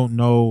 I don't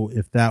know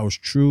if that was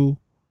true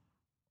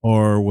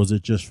or was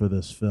it just for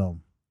this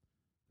film.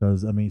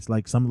 Because I mean, it's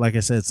like I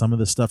said, some of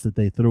the stuff that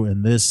they threw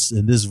in this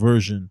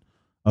version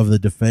of the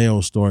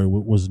DeFeo story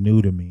was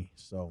new to me.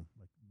 So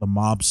the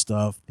mob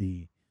stuff,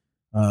 the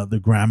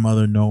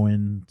grandmother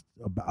knowing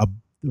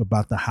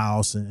about the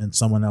house and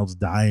someone else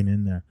dying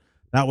in there,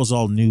 that was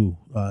all new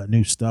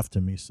stuff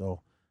to me.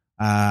 So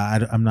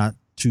I'm not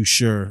too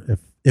sure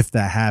if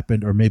that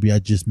happened, or maybe I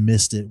just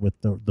missed it with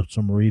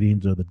some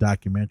readings or the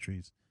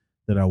documentaries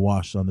that I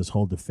watched on this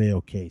whole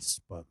DeFeo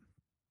case. But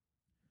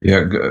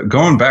yeah,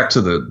 going back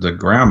to the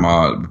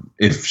grandma,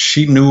 if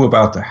she knew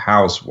about the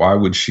house, why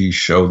would she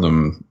show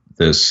them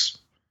this?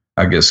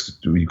 I guess,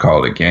 do you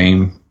call it a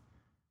game?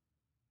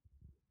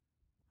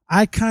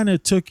 I kind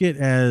of took it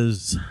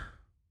as,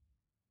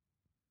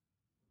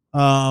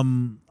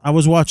 I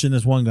was watching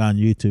this one guy on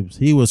YouTube.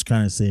 He was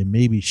kind of saying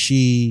maybe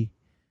she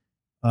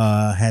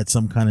had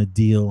some kind of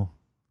deal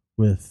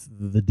with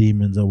the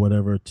demons or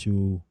whatever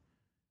to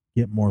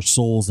get more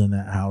souls in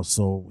that house.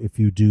 So if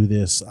you do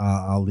this,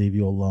 I'll leave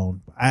you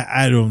alone.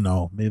 I don't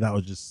know. Maybe that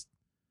was just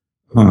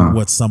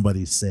what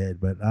somebody said.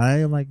 But I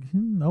am like,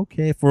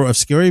 okay, for a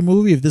scary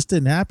movie, if this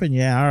didn't happen,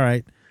 yeah, all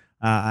right,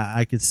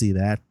 I could see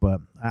that.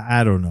 But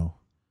I don't know.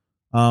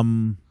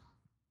 I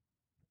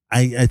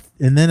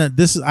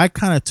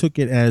kind of took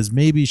it as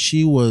maybe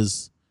she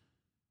was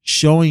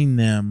showing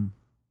them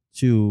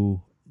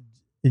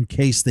in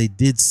case they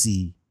did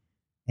see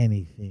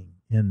anything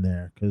in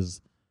there,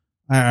 because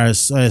I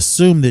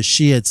assume that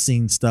she had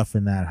seen stuff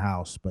in that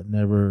house, but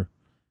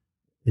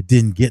it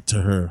didn't get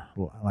to her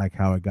like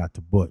how it got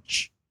to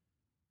Butch.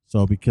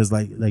 So because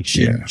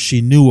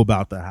she knew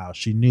about the house,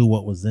 she knew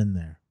what was in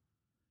there,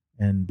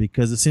 and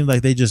because it seemed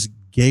like they just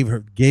gave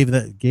the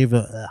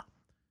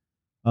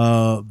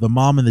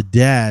mom and the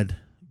dad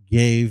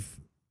gave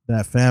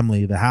that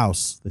family the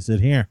house. They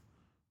said, "Here,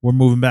 we're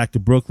moving back to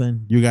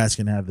Brooklyn. You guys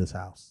can have this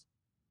house."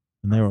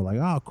 And they were like,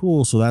 "Oh,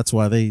 cool." So that's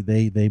why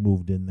they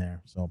moved in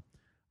there. So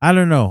I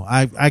don't know.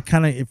 I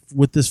kind of,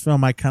 with this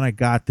film, I kind of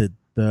got that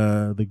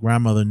the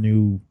grandmother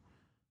knew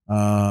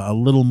a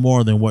little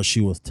more than what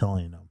she was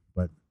telling them.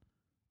 But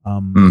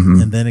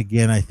and then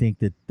again, I think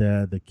that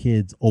the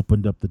kids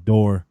opened up the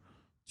door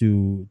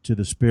to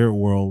the spirit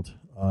world,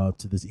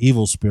 to this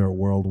evil spirit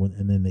world,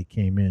 and then they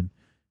came in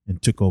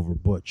and took over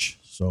Butch.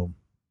 So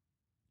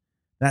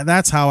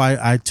that's how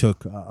I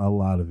took a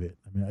lot of it.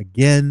 I mean,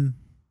 again,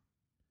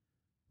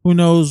 who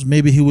knows?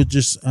 Maybe he was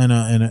just in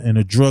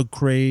a drug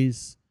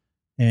craze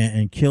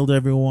and killed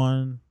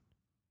everyone.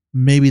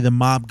 Maybe the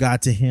mob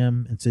got to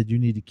him and said, "You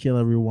need to kill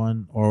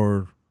everyone,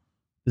 or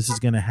this is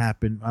going to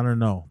happen." I don't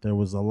know. There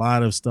was a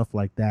lot of stuff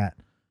like that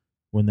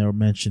when they were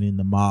mentioning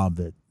the mob,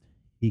 that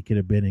he could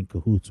have been in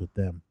cahoots with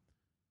them.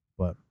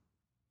 But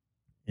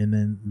and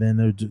then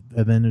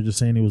they're just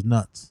saying he was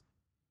nuts.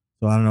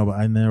 So I don't know.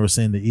 But they were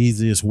saying the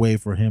easiest way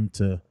for him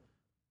to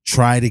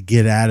try to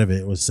get out of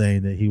it was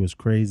saying that he was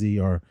crazy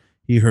or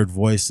he heard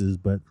voices.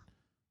 But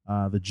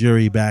the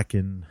jury back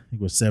in, I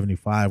think it was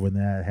 1975 when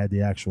they had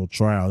the actual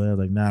trial, they were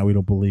like, "Nah, we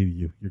don't believe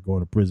you. You're going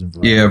to prison for."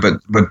 Yeah,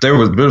 but there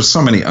was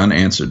so many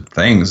unanswered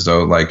things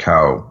though, like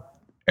how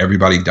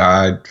everybody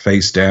died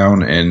face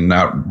down and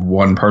not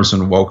one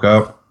person woke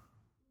up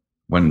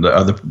when the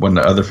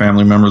other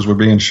family members were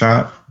being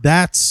shot.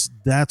 That's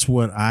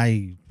what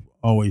I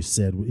always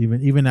said.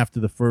 Even after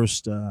the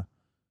first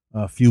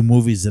few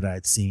movies that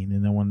I'd seen,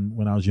 and then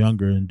when I was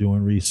younger and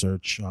doing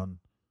research on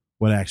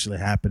what actually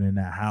happened in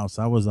that house,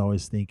 I was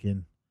always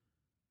thinking,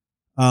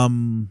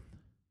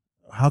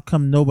 how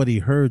come nobody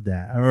heard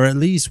that? Or at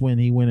least when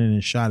he went in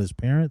and shot his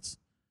parents,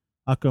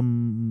 how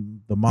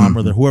come the mom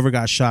or whoever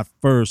got shot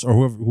first,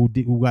 or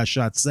who got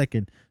shot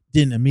second,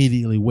 didn't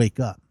immediately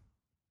wake up?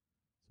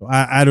 So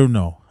I don't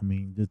know. I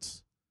mean,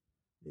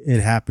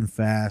 it happened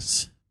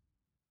fast.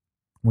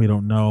 We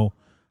don't know.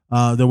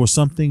 There were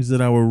some things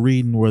that I were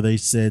reading where they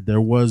said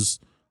there was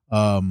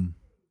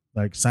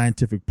like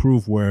scientific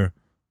proof where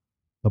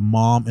the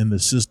mom and the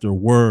sister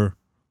were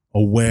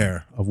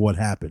aware of what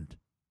happened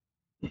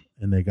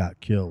and they got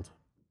killed.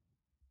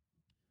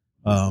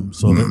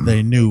 So that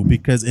they knew,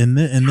 because in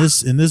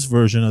this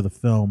version of the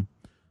film,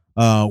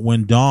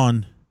 when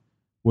Dawn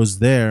was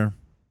there,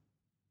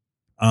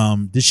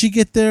 did she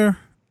get there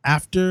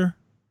after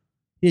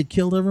he had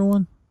killed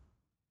everyone?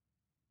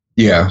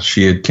 Yeah,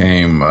 she had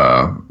came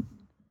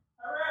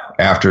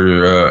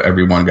after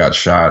everyone got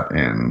shot,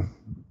 and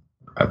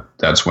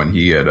that's when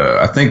he had.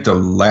 I think the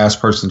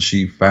last person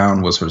she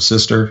found was her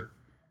sister,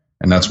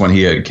 and that's when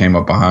he had came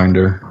up behind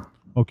her.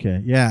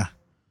 Okay, yeah,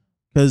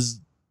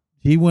 because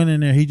he went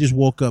in there. He just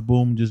woke up,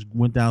 boom, just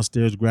went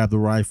downstairs, grabbed the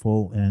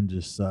rifle, and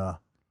just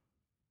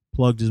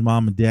plugged his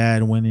mom and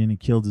dad. Went in and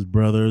killed his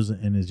brothers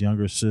and his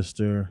younger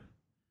sister.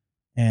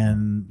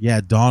 And yeah,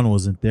 Dawn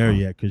wasn't there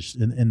yet because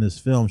in this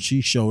film she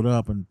showed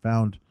up and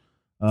found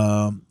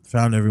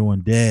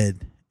everyone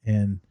dead.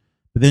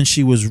 But then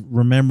she was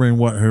remembering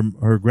what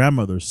her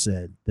grandmother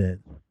said, that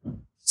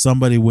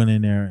somebody went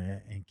in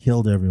there and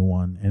killed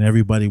everyone, and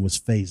everybody was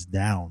face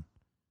down.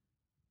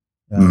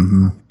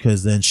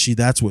 Because then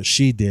that's what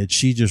she did.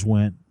 She just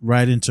went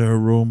right into her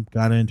room,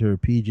 got into her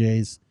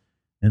PJs,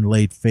 and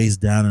laid face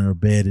down in her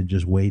bed and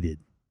just waited.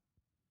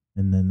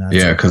 And then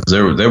because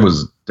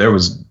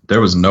there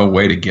was no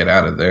way to get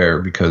out of there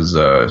because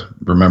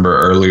remember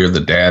earlier the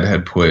dad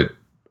had put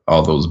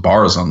all those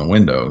bars on the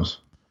windows.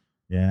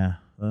 Yeah,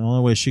 the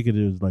only way she could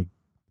do is like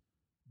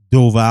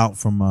dove out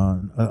from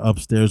an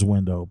upstairs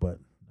window, but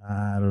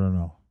I don't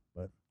know.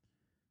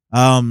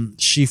 But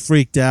she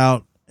freaked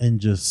out and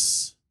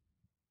just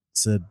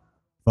said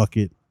fuck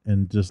it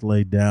and just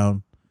laid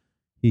down.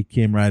 He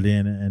came right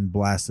in and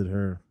blasted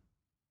her,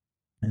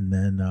 and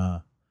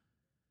then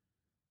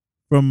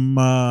from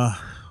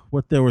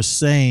what they were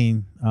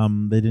saying,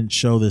 they didn't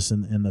show this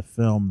in the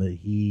film, that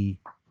he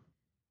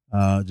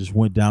just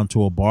went down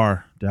to a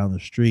bar down the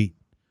street.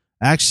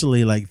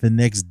 Actually, like the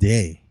next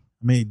day.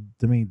 I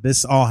mean,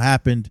 this all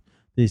happened,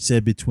 they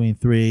said, between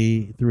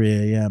 3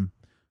 a.m.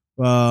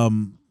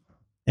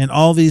 In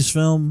all these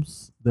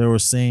films, they were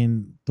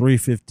saying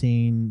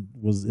 3:15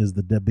 is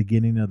the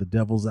beginning of the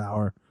Devil's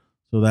Hour,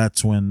 so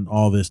that's when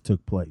all this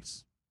took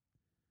place.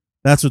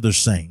 That's what they're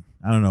saying.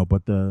 I don't know,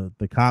 but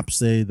the cops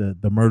say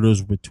that the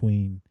murders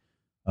between,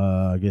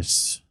 I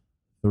guess,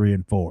 3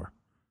 and 4.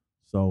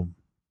 So,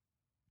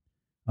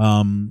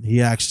 he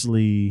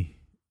actually,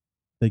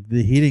 he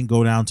didn't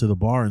go down to the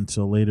bar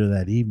until later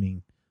that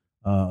evening,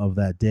 of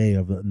that day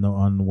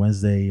on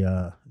Wednesday.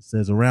 It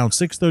says around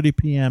 6:30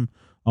 p.m.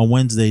 on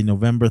Wednesday,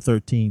 November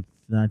 13th,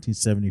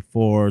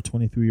 1974,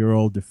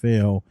 23-year-old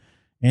DeFeo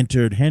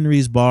entered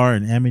Henry's Bar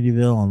in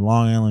Amityville on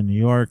Long Island, New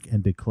York,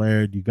 and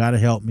declared, "You got to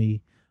help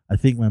me. I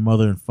think my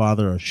mother and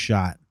father are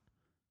shot."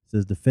 It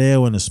says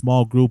DeFeo and a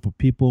small group of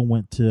people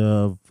went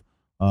to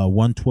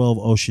 112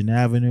 Ocean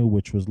Avenue,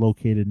 which was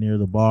located near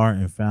the bar,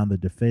 and found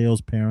that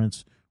DeFeo's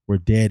parents were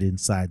dead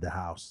inside the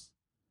house.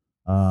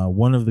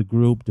 One of the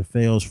group,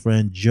 DeFeo's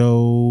friend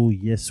Joe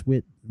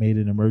Yeswit, made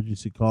an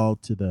emergency call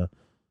to the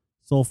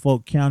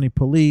Suffolk County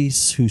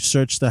Police, who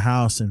searched the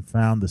house and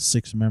found the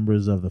 6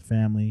 members of the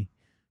family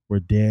were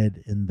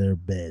dead in their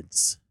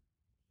beds.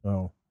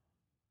 So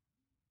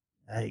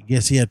I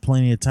guess he had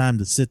plenty of time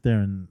to sit there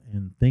and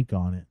think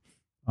on it.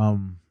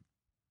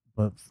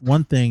 But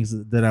one thing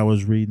that I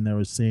was reading, they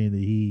were saying that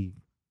he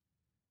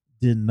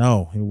didn't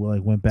know. He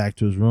went back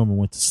to his room and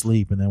went to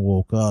sleep, and then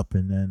woke up,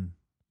 and then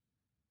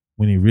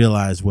when he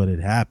realized what had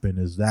happened,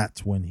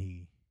 that's when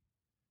he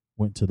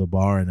went to the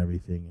bar and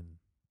everything. And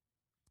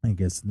I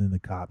guess then the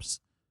cops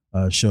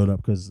showed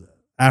up, because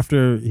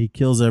after he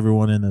kills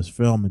everyone in this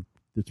film,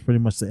 it's pretty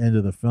much the end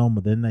of the film.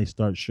 But then they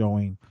start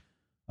showing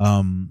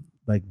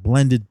like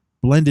blended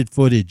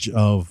footage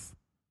of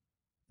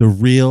the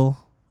real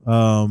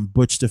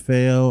Butch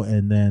DeFeo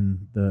and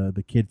then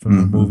the kid from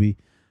the movie.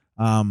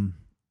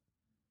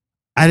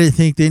 I didn't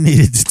think they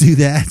needed to do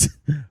that.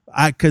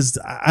 Because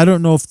I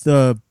don't know if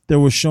they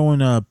were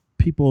showing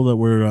people that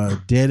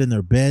were dead in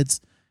their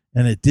beds,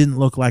 and it didn't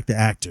look like the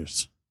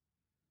actors.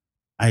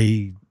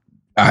 I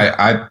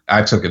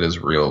took it as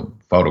real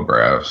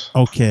photographs.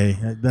 Okay,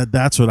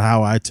 that's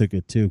how I took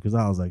it too, because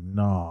I was like,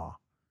 no.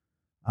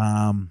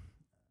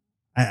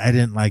 I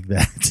didn't like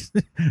that.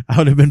 I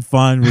would have been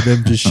fine with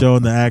them just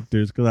showing the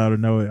actors, because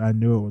I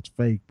knew it was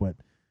fake, but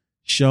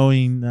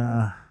showing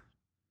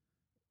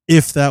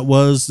if that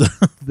was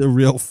the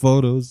real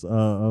photos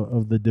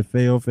of the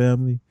DeFeo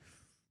family,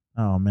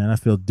 oh man, I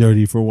feel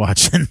dirty for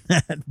watching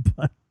that.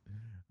 But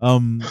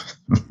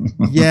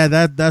yeah,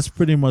 that's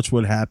pretty much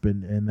what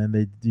happened, and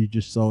then you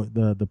just saw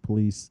the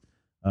police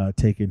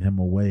taking him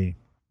away.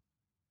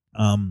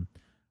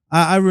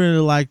 I really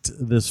liked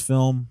this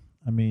film.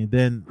 I mean,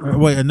 then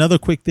wait, another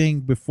quick thing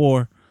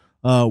before,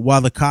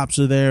 while the cops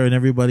are there and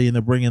everybody, and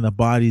they're bringing the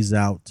bodies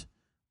out,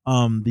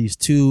 these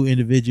 2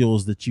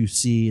 individuals that you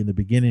see in the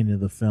beginning of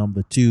the film,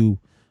 the 2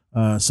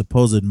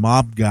 supposed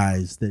mob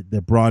guys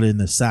that brought in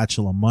the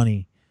satchel of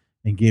money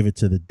and gave it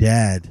to the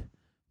dad,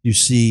 you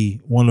see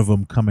one of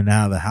them coming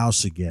out of the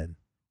house again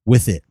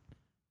with it,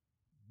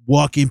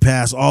 walking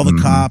past all the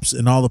cops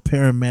and all the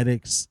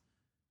paramedics,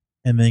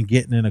 and then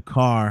getting in a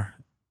car,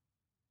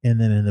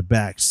 and then in the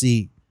back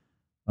seat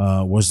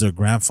was their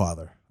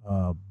grandfather,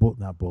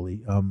 not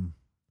Bully,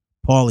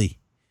 Paulie,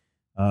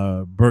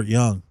 Burt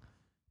Young.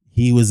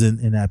 He was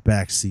in that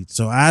back seat.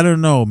 So I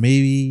don't know.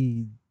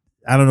 Maybe,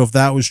 I don't know if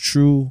that was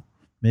true.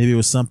 Maybe it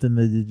was something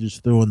that they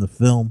just threw in the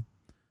film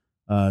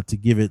to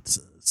give it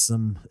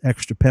some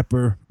extra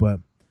pepper. But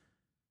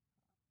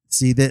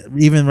See that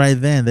even right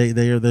then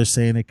they're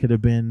saying it could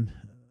have been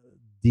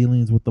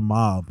dealings with the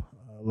mob.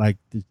 Like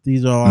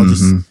these are all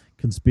just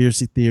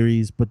conspiracy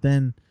theories. But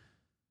then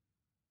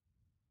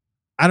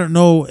I don't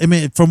know. I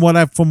mean, from what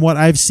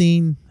I've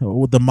seen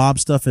with the mob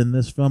stuff in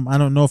this film, I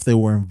don't know if they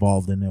were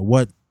involved in it.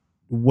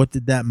 What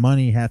did that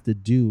money have to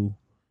do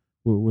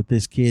with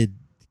this kid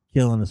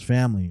killing his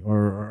family?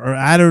 Or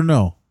I don't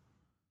know.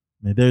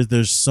 I mean,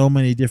 there's so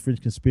many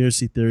different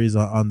conspiracy theories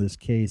on this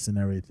case and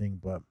everything,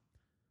 but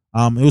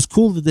it was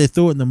cool that they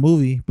threw it in the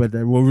movie. But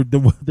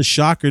the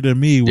shocker to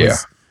me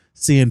was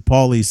seeing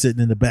Paulie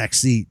sitting in the back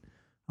seat.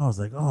 I was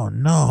like, oh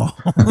no!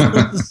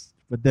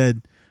 But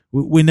then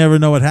we never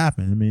know what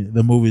happened. I mean,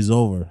 the movie's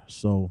over.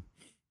 So,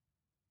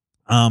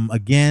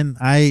 again,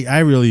 I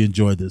really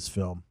enjoyed this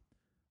film.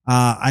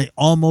 I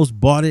almost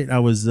bought it. I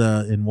was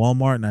in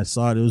Walmart and I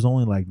saw it. It was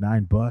only like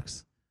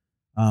 $9.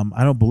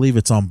 I don't believe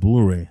it's on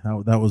Blu-ray.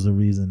 That was the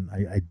reason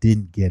I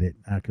didn't get it,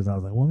 because I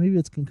was like, well, maybe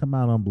it can come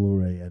out on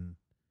Blu-ray, and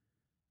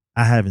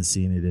I haven't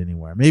seen it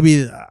anywhere.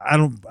 Maybe I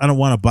don't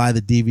want to buy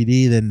the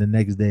DVD. Then the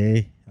next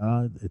day,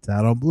 it's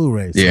out on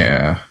Blu-ray. So,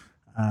 yeah.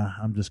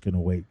 I'm just gonna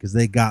wait because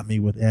they got me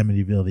with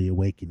Amityville: The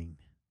Awakening.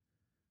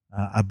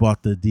 I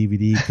bought the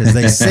DVD because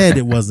they said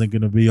it wasn't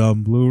gonna be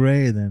on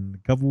Blu-ray, and then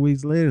a couple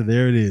weeks later,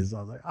 there it is.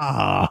 I was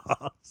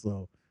like,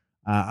 so.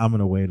 I'm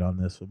gonna wait on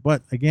this one,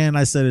 but again,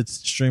 I said it's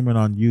streaming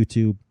on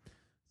YouTube,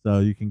 so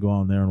you can go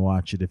on there and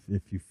watch it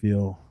if you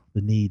feel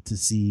the need to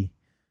see,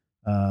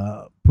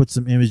 put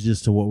some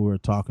images to what we were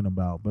talking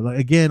about. But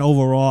again,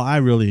 overall, I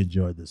really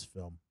enjoyed this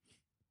film.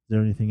 Is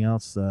there anything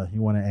else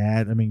you want to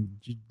add? I mean,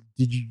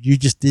 did you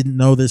just didn't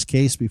know this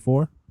case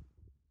before?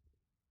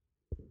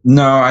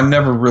 No, I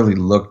never really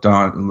looked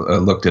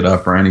it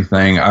up or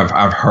anything.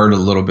 I've heard a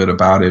little bit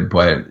about it,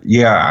 but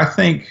yeah, I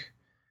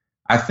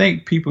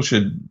think people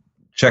should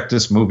check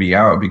this movie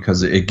out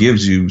because it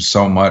gives you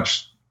so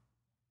much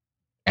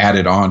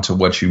added on to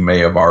what you may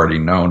have already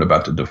known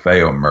about the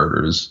DeFeo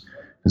murders.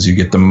 Because you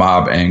get the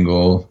mob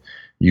angle,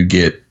 you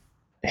get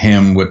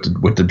him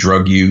with the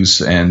drug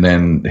use, and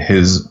then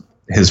his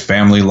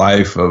family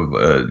life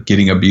of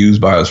getting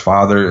abused by his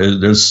father.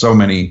 There's so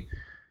many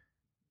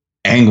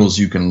angles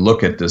you can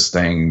look at this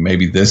thing.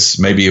 Maybe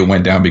it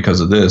went down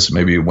because of this.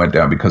 Maybe it went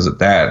down because of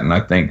that. And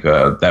I think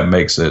that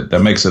makes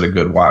it a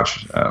good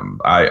watch.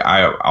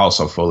 I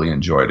also fully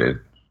enjoyed it.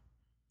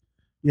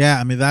 Yeah,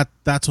 I mean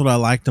that's what I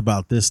liked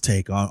about this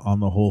take on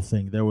the whole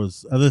thing. There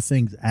was other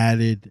things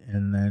added,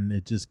 and then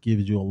it just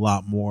gives you a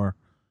lot more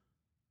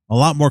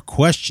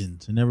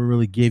questions. It never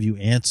really gave you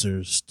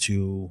answers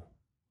to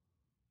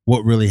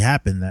what really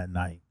happened that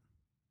night.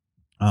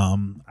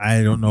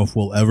 I don't know if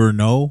we'll ever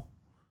know.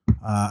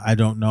 I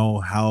don't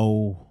know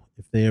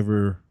if they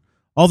ever.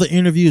 All the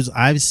interviews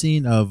I've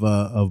seen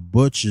of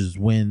Butch is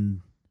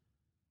when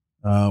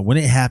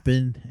it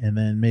happened, and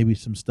then maybe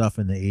some stuff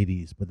in the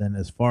 80s. But then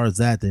as far as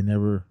that, I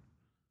never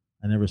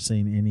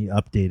seen any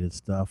updated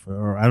stuff,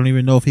 or I don't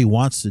even know if he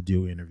wants to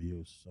do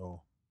interviews.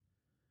 So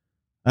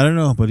I don't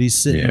know, but he's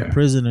sitting in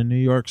prison in New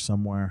York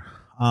somewhere.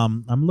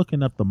 I'm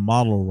looking up the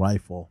model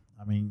rifle.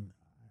 I mean,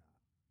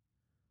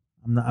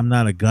 I'm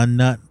not a gun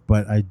nut,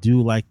 but I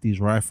do like these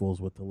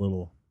rifles with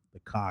the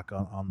cock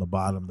on the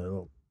bottom, the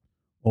little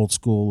old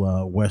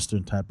school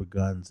Western type of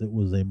guns. It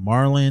was a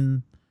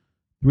Marlin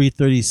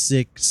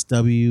 336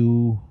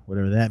 W,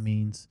 whatever that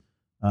means,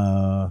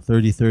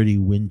 30-30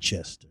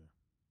 Winchester.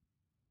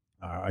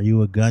 Are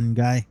you a gun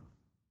guy?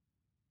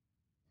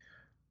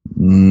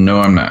 No,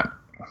 I'm not.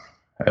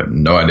 I have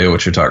no idea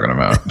what you're talking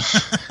about.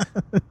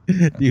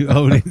 Do you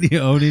own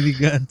any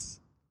guns?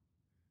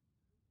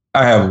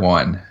 I have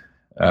one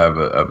of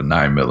a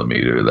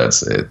 9mm.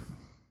 That's it.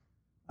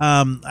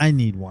 I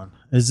need one.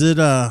 Is it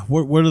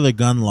what are the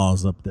gun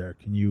laws up there?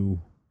 Can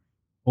you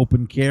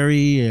open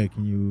carry?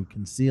 Can you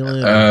conceal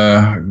it?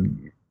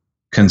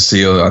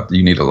 Conceal.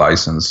 You need a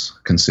license.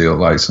 Conceal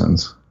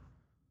license.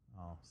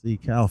 Oh, see,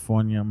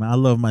 California. I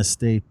love my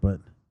state, but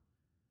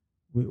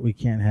we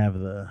can't have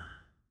the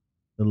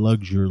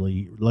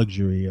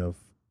luxury of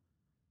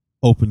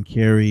open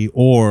carry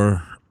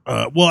or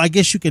well, I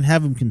guess you can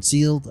have them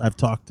concealed. I've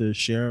talked to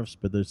sheriffs,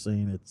 but they're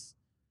saying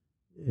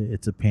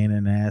it's a pain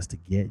in the ass to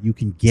get. You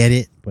can get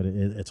it, but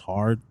it's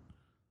hard.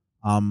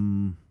 I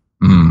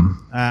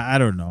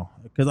don't know,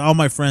 because all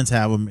my friends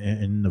have them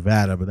in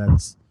Nevada, but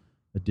that's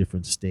a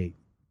different state.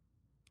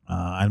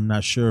 I'm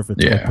not sure if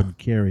it's open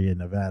carry in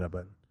Nevada,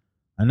 but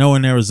I know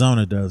in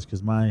Arizona does,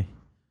 because my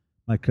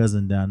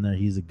cousin down there,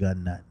 he's a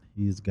gun nut.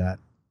 He's got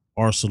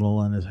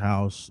arsenal in his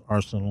house,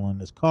 arsenal in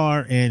his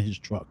car, and his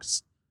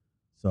trucks.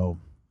 So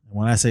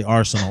when I say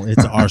arsenal,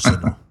 it's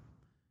arsenal.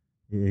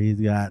 Yeah, he's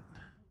got.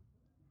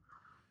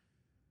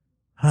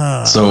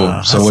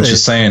 So what you're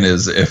saying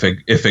is if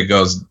it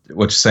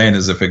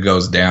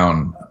goes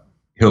down,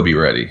 he'll be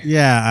ready.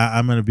 Yeah,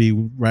 I'm gonna be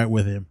right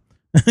with him.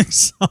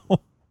 So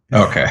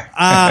okay.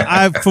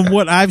 From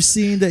what I've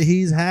seen that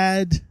he's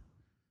had,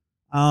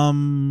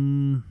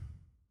 then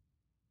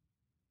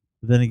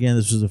again,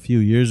 this was a few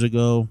years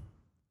ago.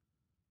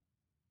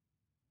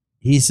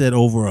 He said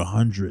over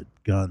 100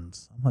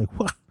 guns. I'm like,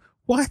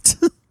 what?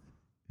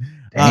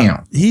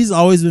 Damn. He's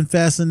always been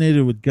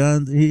fascinated with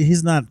guns.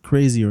 He's not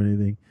crazy or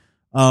anything.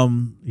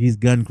 He's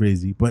gun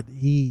crazy, but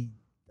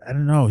I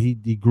don't know. He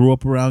grew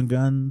up around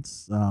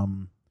guns.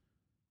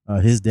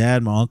 His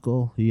dad, my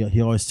uncle,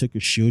 he always took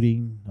us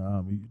shooting.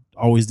 We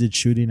always did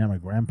shooting at my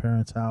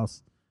grandparents'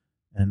 house,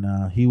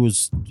 and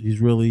he's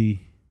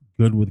really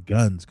good with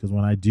guns. Because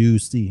when I do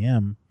see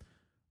him,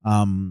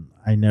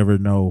 I never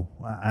know.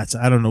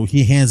 I don't know.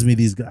 He hands me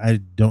these.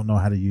 I don't know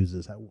how to use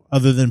this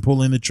other than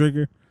pulling the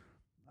trigger.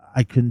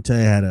 I couldn't tell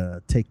you how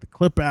to take the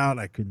clip out.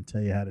 I couldn't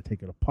tell you how to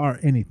take it apart.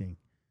 Anything.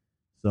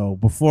 So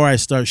before I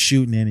start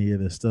shooting any of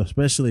this stuff,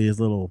 especially his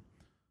little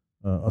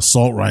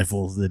assault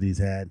rifles that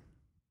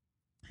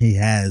he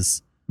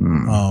has,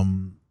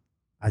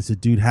 I said,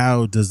 dude,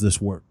 how does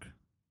this work?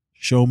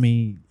 Show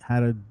me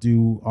how to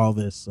do all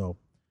this. So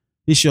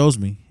he shows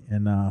me,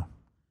 and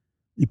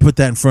you put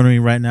that in front of me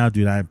right now,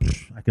 dude. I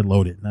could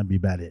load it, and that'd be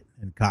about it,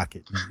 and cock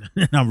it,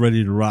 and I'm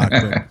ready to rock.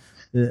 But,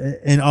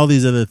 and all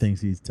these other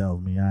things he's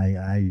telling me,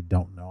 I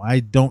don't know. I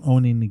don't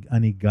own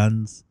any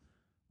guns.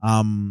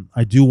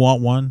 I do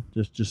want one,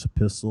 just a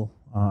pistol.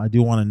 I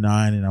do want a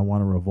 9, and I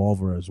want a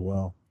revolver as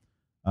well.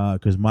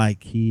 Because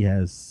Mike,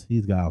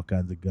 he's got all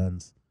kinds of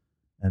guns,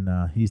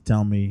 and he's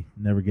telling me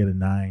never get a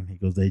 9. He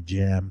goes, they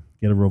jam.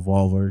 Get a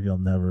revolver, it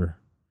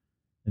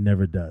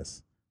never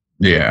does.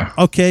 Yeah.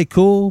 Okay,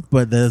 cool,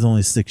 but there's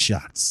only 6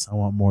 shots. I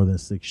want more than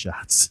 6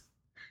 shots.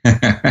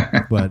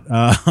 But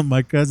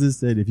my cousin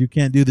said, if you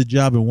can't do the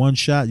job in 1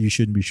 shot, you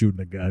shouldn't be shooting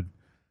a gun.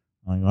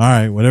 I'm like, all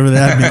right, whatever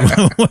that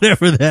means.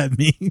 Whatever that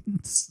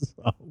means.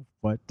 So,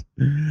 but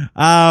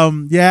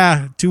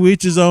yeah, to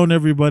each his own,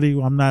 everybody.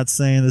 I'm not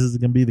saying this is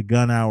gonna be the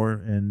gun hour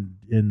and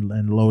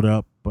load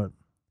up, but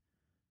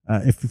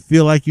if you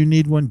feel like you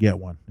need one, get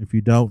one. If you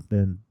don't,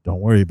 then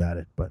don't worry about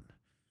it. But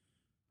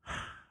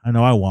I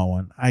know I want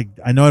one.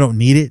 I know I don't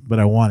need it, but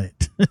I want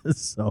it.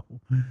 So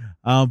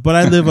but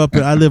I live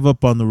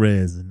up on the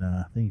res, and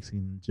things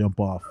can jump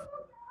off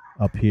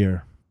up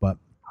here. But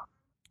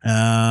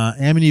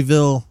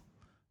Amityville.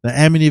 The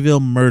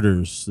Amityville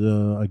Murders.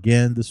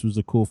 Again, this was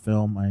a cool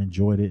film. I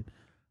enjoyed it.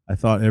 I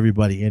thought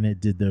everybody in it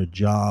did their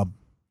job.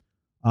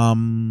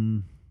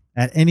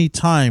 At any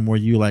time were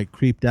you like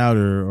creeped out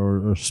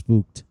or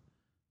spooked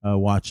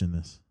watching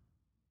this?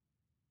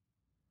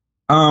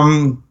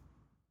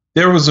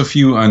 There was a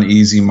few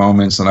uneasy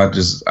moments, and I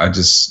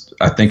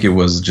think it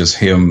was just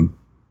him,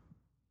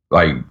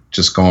 like,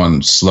 just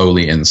going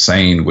slowly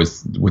insane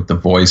with the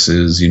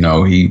voices.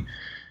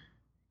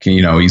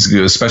 He's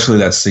good, especially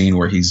that scene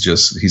where he's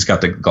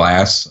got the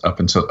glass up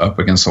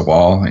against the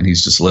wall, and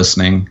he's just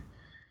listening.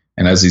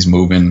 And as he's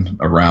moving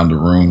around the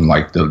room,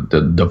 like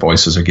the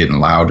voices are getting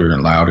louder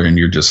and louder, and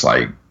you're just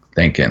like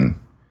thinking,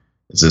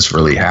 is this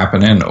really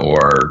happening,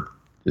 or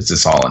is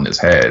this all in his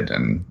head?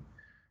 And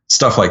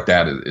stuff like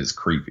that is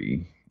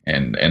creepy.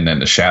 And then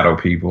the shadow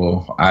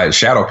people,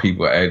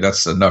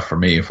 that's enough for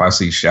me. If I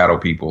see shadow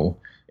people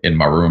in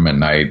my room at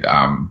night,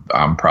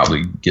 I'm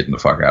probably getting the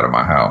fuck out of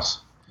my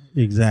house.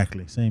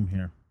 Exactly. Same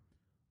here.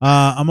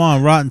 I'm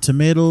on Rotten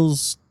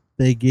Tomatoes.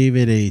 They gave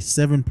it a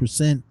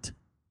 7%,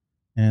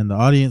 and the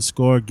audience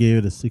score gave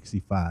it a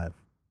 65.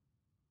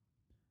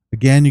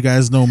 Again, you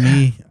guys know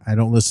me. I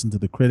don't listen to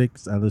the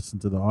critics. I listen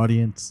to the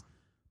audience.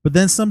 But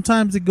then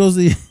sometimes it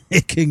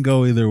can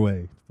go either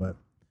way. But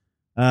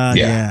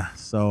yeah.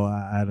 So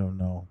I don't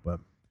know.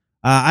 But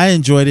I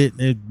enjoyed it.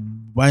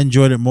 I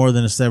enjoyed it more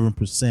than a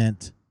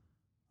 7%.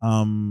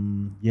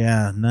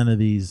 Yeah, none of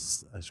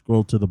these. I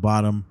scrolled to the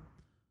bottom.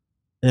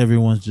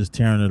 Everyone's just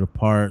tearing it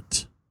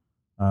apart.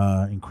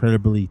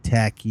 Incredibly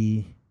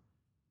tacky.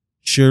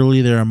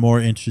 Surely there are more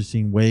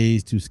interesting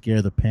ways to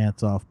scare the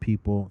pants off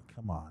people.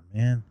 Come on,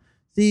 man.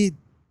 See,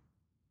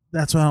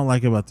 that's what I don't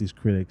like about these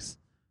critics.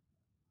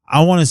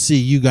 I want to see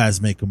you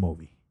guys make a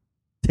movie.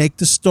 Take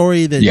the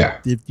story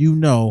that if you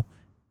know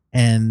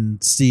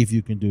and see if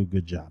you can do a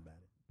good job at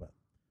it. But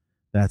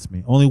that's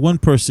me. Only one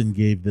person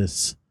gave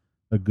this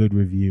a good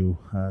review.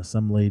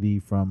 Some lady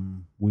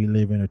from We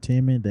Live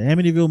Entertainment. The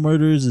Amityville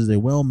Murders is a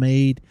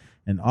well-made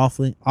and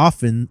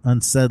often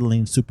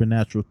unsettling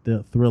supernatural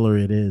thriller.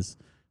 It is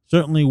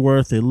certainly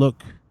worth a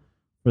look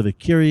for the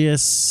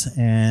curious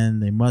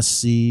and a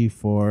must-see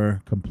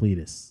for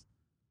completists.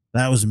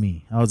 That was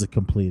me. I was a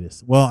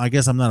completist. Well, I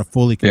guess I'm not a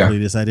fully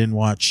completist. I didn't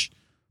watch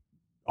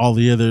all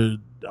the other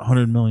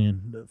 100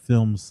 million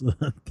films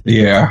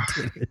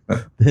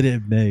that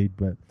it made,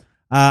 but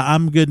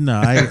I'm good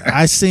now.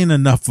 I've seen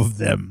enough of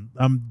them.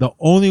 The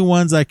only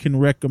ones I can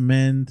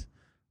recommend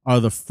are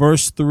the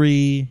first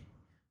 3,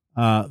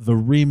 the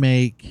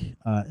remake,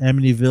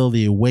 Amityville: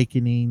 The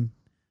Awakening,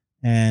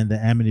 and the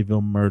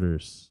Amityville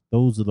Murders.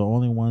 Those are the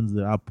only ones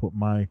that I put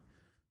my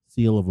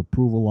seal of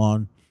approval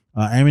on.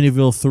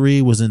 Amityville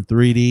 3 was in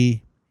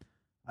 3D.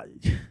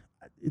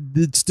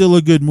 It's still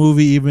a good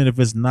movie, even if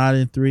it's not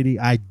in 3D.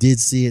 I did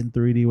see it in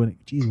 3D when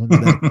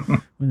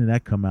did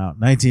that come out?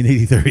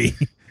 1983.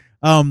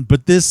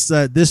 But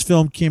this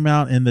film came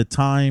out in the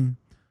time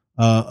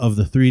of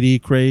the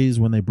 3D craze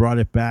when they brought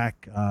it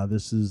back.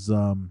 This is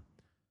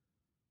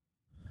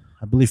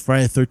I believe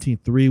Friday the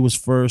 13th 3 was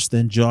first,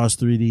 then Jaws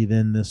 3D,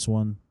 then this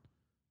one.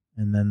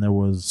 And then there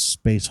was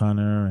Space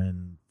Hunter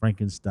and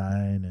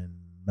Frankenstein and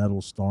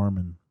Metal Storm.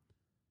 And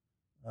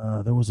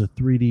there was a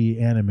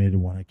 3D animated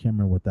one. I can't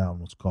remember what that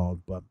one was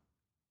called. But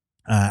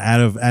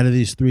out of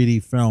these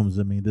 3D films,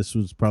 I mean, this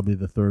was probably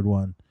the third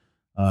one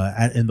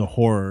in the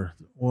horror.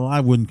 Well, I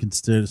wouldn't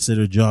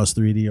consider Jaws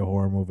 3D a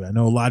horror movie. I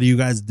know a lot of you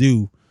guys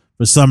do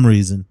for some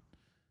reason.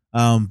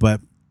 But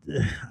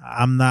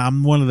I'm not.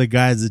 I'm one of the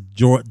guys that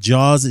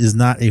Jaws is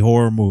not a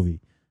horror movie.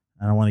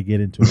 I don't want to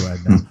get into it right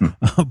now.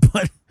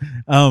 But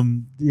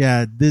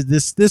yeah,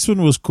 this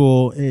one was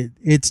cool.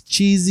 It's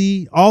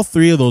cheesy. All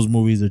three of those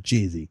movies are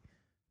cheesy,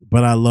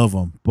 but I love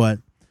them. But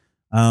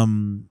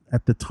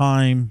at the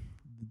time,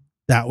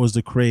 that was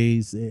the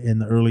craze in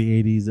the early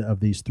 80s of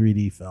these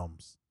 3D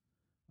films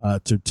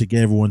to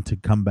get everyone to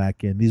come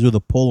back in. These were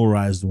the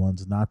polarized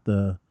ones, not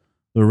the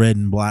red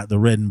and black, the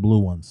red and blue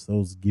ones.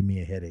 Those give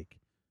me a headache.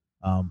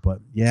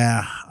 But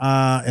yeah,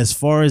 as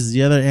far as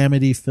the other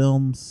Amity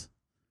films,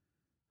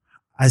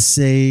 I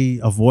say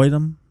avoid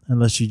them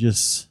unless you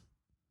just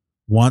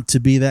want to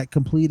be that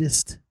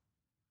completist.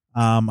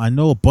 I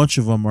know a bunch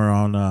of them are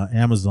on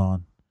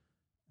Amazon,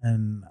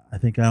 and I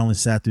think I only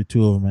sat through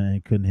 2 of them and I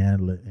couldn't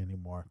handle it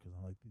anymore because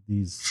I'm like,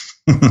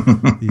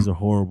 these are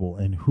horrible.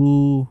 And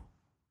who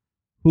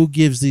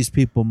gives these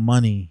people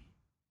money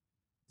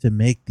to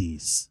make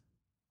these?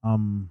 I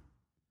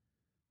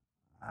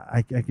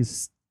could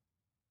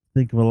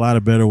think of a lot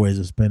of better ways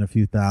to spend a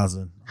few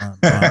thousand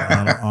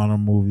on a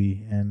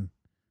movie. And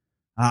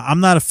I'm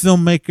not a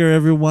filmmaker,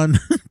 everyone,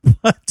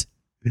 but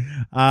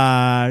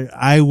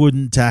I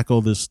wouldn't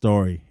tackle this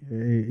story.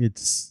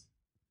 It's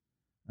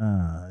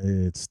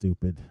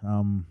stupid.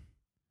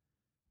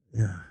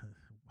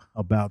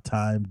 About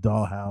Time,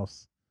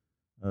 Dollhouse,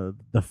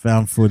 the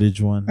found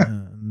footage one.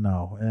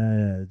 No,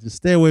 just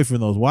stay away from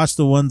those. Watch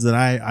the ones that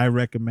I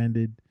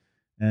recommended.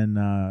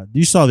 And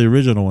you saw the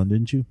original one,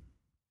 didn't you?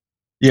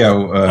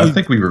 Yeah, I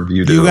think we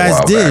reviewed it. You guys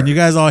did. Back. You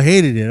guys all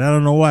hated it. I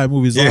don't know why.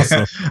 Movie's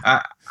awesome.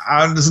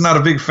 I'm just not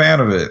a big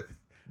fan of it.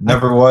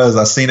 Never was.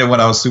 I seen it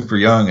when I was super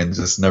young and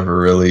just never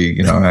really,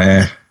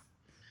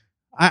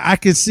 I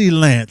could see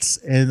Lance,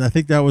 and I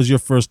think that was your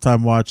first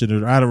time watching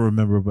it. I don't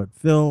remember, but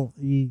Phil,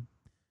 I mean,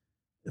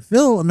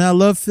 I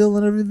love Phil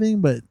and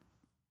everything, but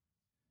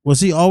was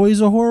he always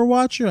a horror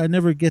watcher? I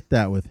never get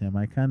that with him.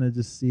 I kind of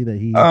just see that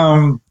he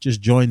just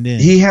joined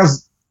in. He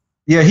has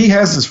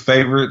his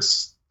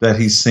favorites that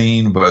he's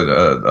seen, but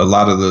a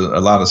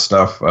lot of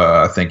stuff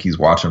I think he's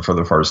watching for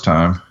the first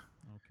time.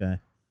 Okay.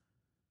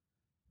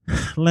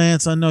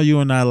 Lance, I know you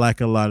and I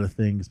like a lot of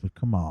things, but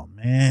come on,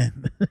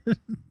 man.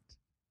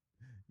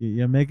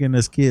 You're making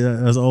us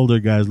older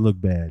guys look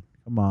bad.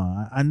 Come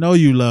on. I know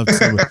you love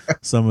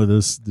some of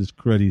this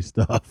cruddy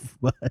stuff,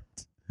 but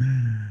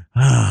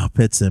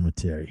Pet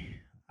Sematary.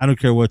 I don't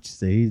care what you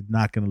say. He's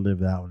not going to live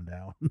that one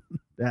down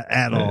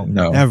at all.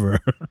 No. Ever.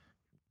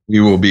 We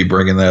will be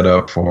bringing that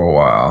up for a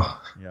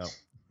while. Yeah.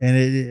 And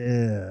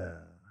it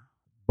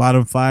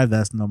bottom 5,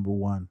 that's number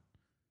 1.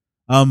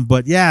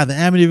 But yeah, the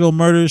Amityville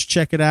Murders,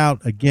 check it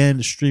out.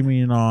 Again,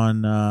 streaming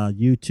on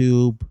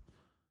YouTube,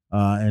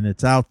 and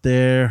it's out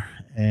there.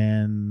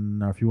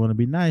 And if you want to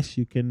be nice,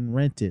 you can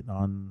rent it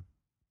on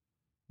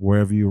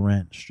wherever you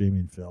rent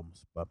streaming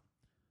films. But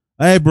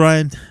hey,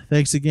 Brian,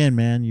 thanks again,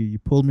 man. You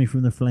pulled me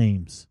from the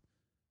flames.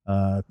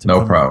 No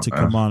problem. To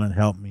come on and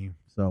help me.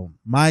 So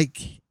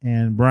Mike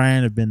and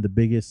Brian have been the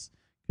biggest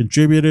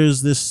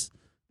contributors this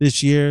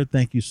year.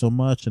 Thank you so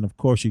much. And of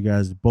course, you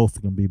guys both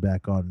are going to be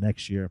back on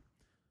next year.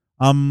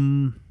 I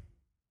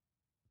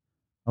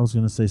was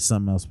going to say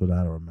something else, but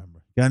I don't remember.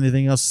 Got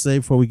anything else to say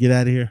before we get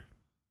out of here?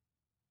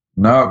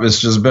 No, it's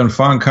just been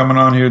fun coming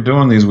on here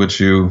doing these with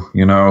you.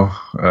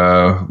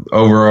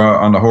 Over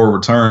on the Horror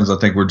Returns, I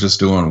think we're just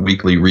doing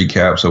weekly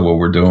recaps of what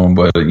we're doing.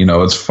 But,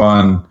 it's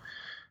fun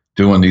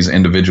doing these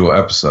individual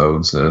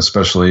episodes,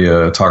 especially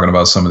talking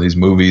about some of these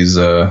movies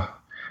I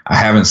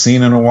haven't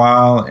seen in a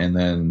while. And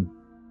then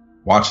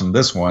watching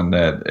this one,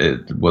 that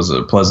it was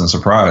a pleasant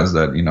surprise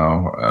that,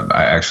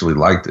 I actually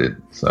liked it.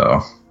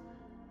 So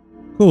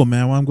cool,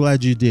 man. Well, I'm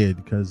glad you did,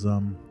 because I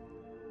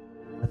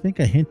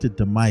think I hinted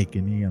to Mike,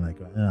 and he like,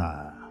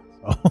 I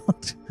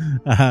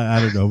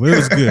don't know, but it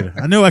was good.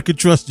 I know I could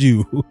trust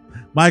you.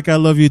 Mike, I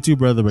love you too,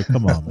 brother, but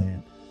come on,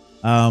 man.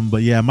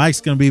 But yeah,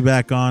 Mike's going to be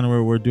back on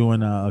where we're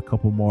doing a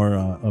couple more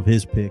of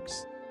his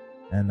picks,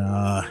 and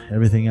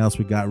everything else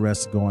we got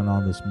rest going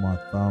on this month.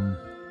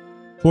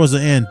 Towards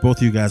the end, both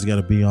of you guys got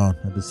to be on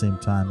at the same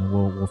time, and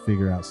we'll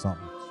figure out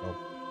something. So,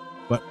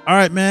 but all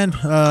right, man,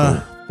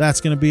 cool. That's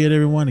going to be it,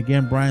 everyone.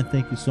 Again, Brian,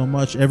 thank you so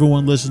much.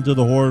 Everyone listen to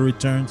the Horror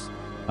Returns.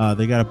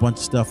 They got a bunch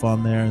of stuff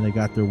on there, and they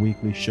got their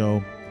weekly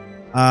show.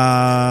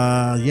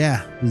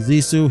 Yeah,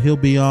 Zissou, he'll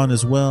be on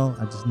as well.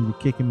 I just need to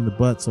kick him in the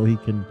butt so he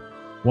can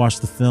watch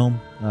the film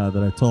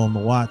that I told him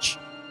to watch,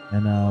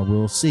 and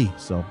we'll see.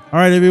 So, all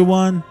right,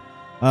 everyone.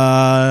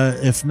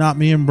 If not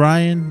me and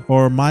Brian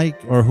or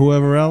Mike or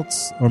whoever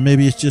else, or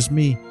maybe it's just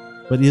me,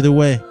 but either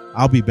way,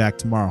 I'll be back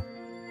tomorrow.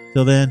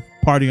 Till then,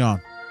 party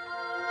on.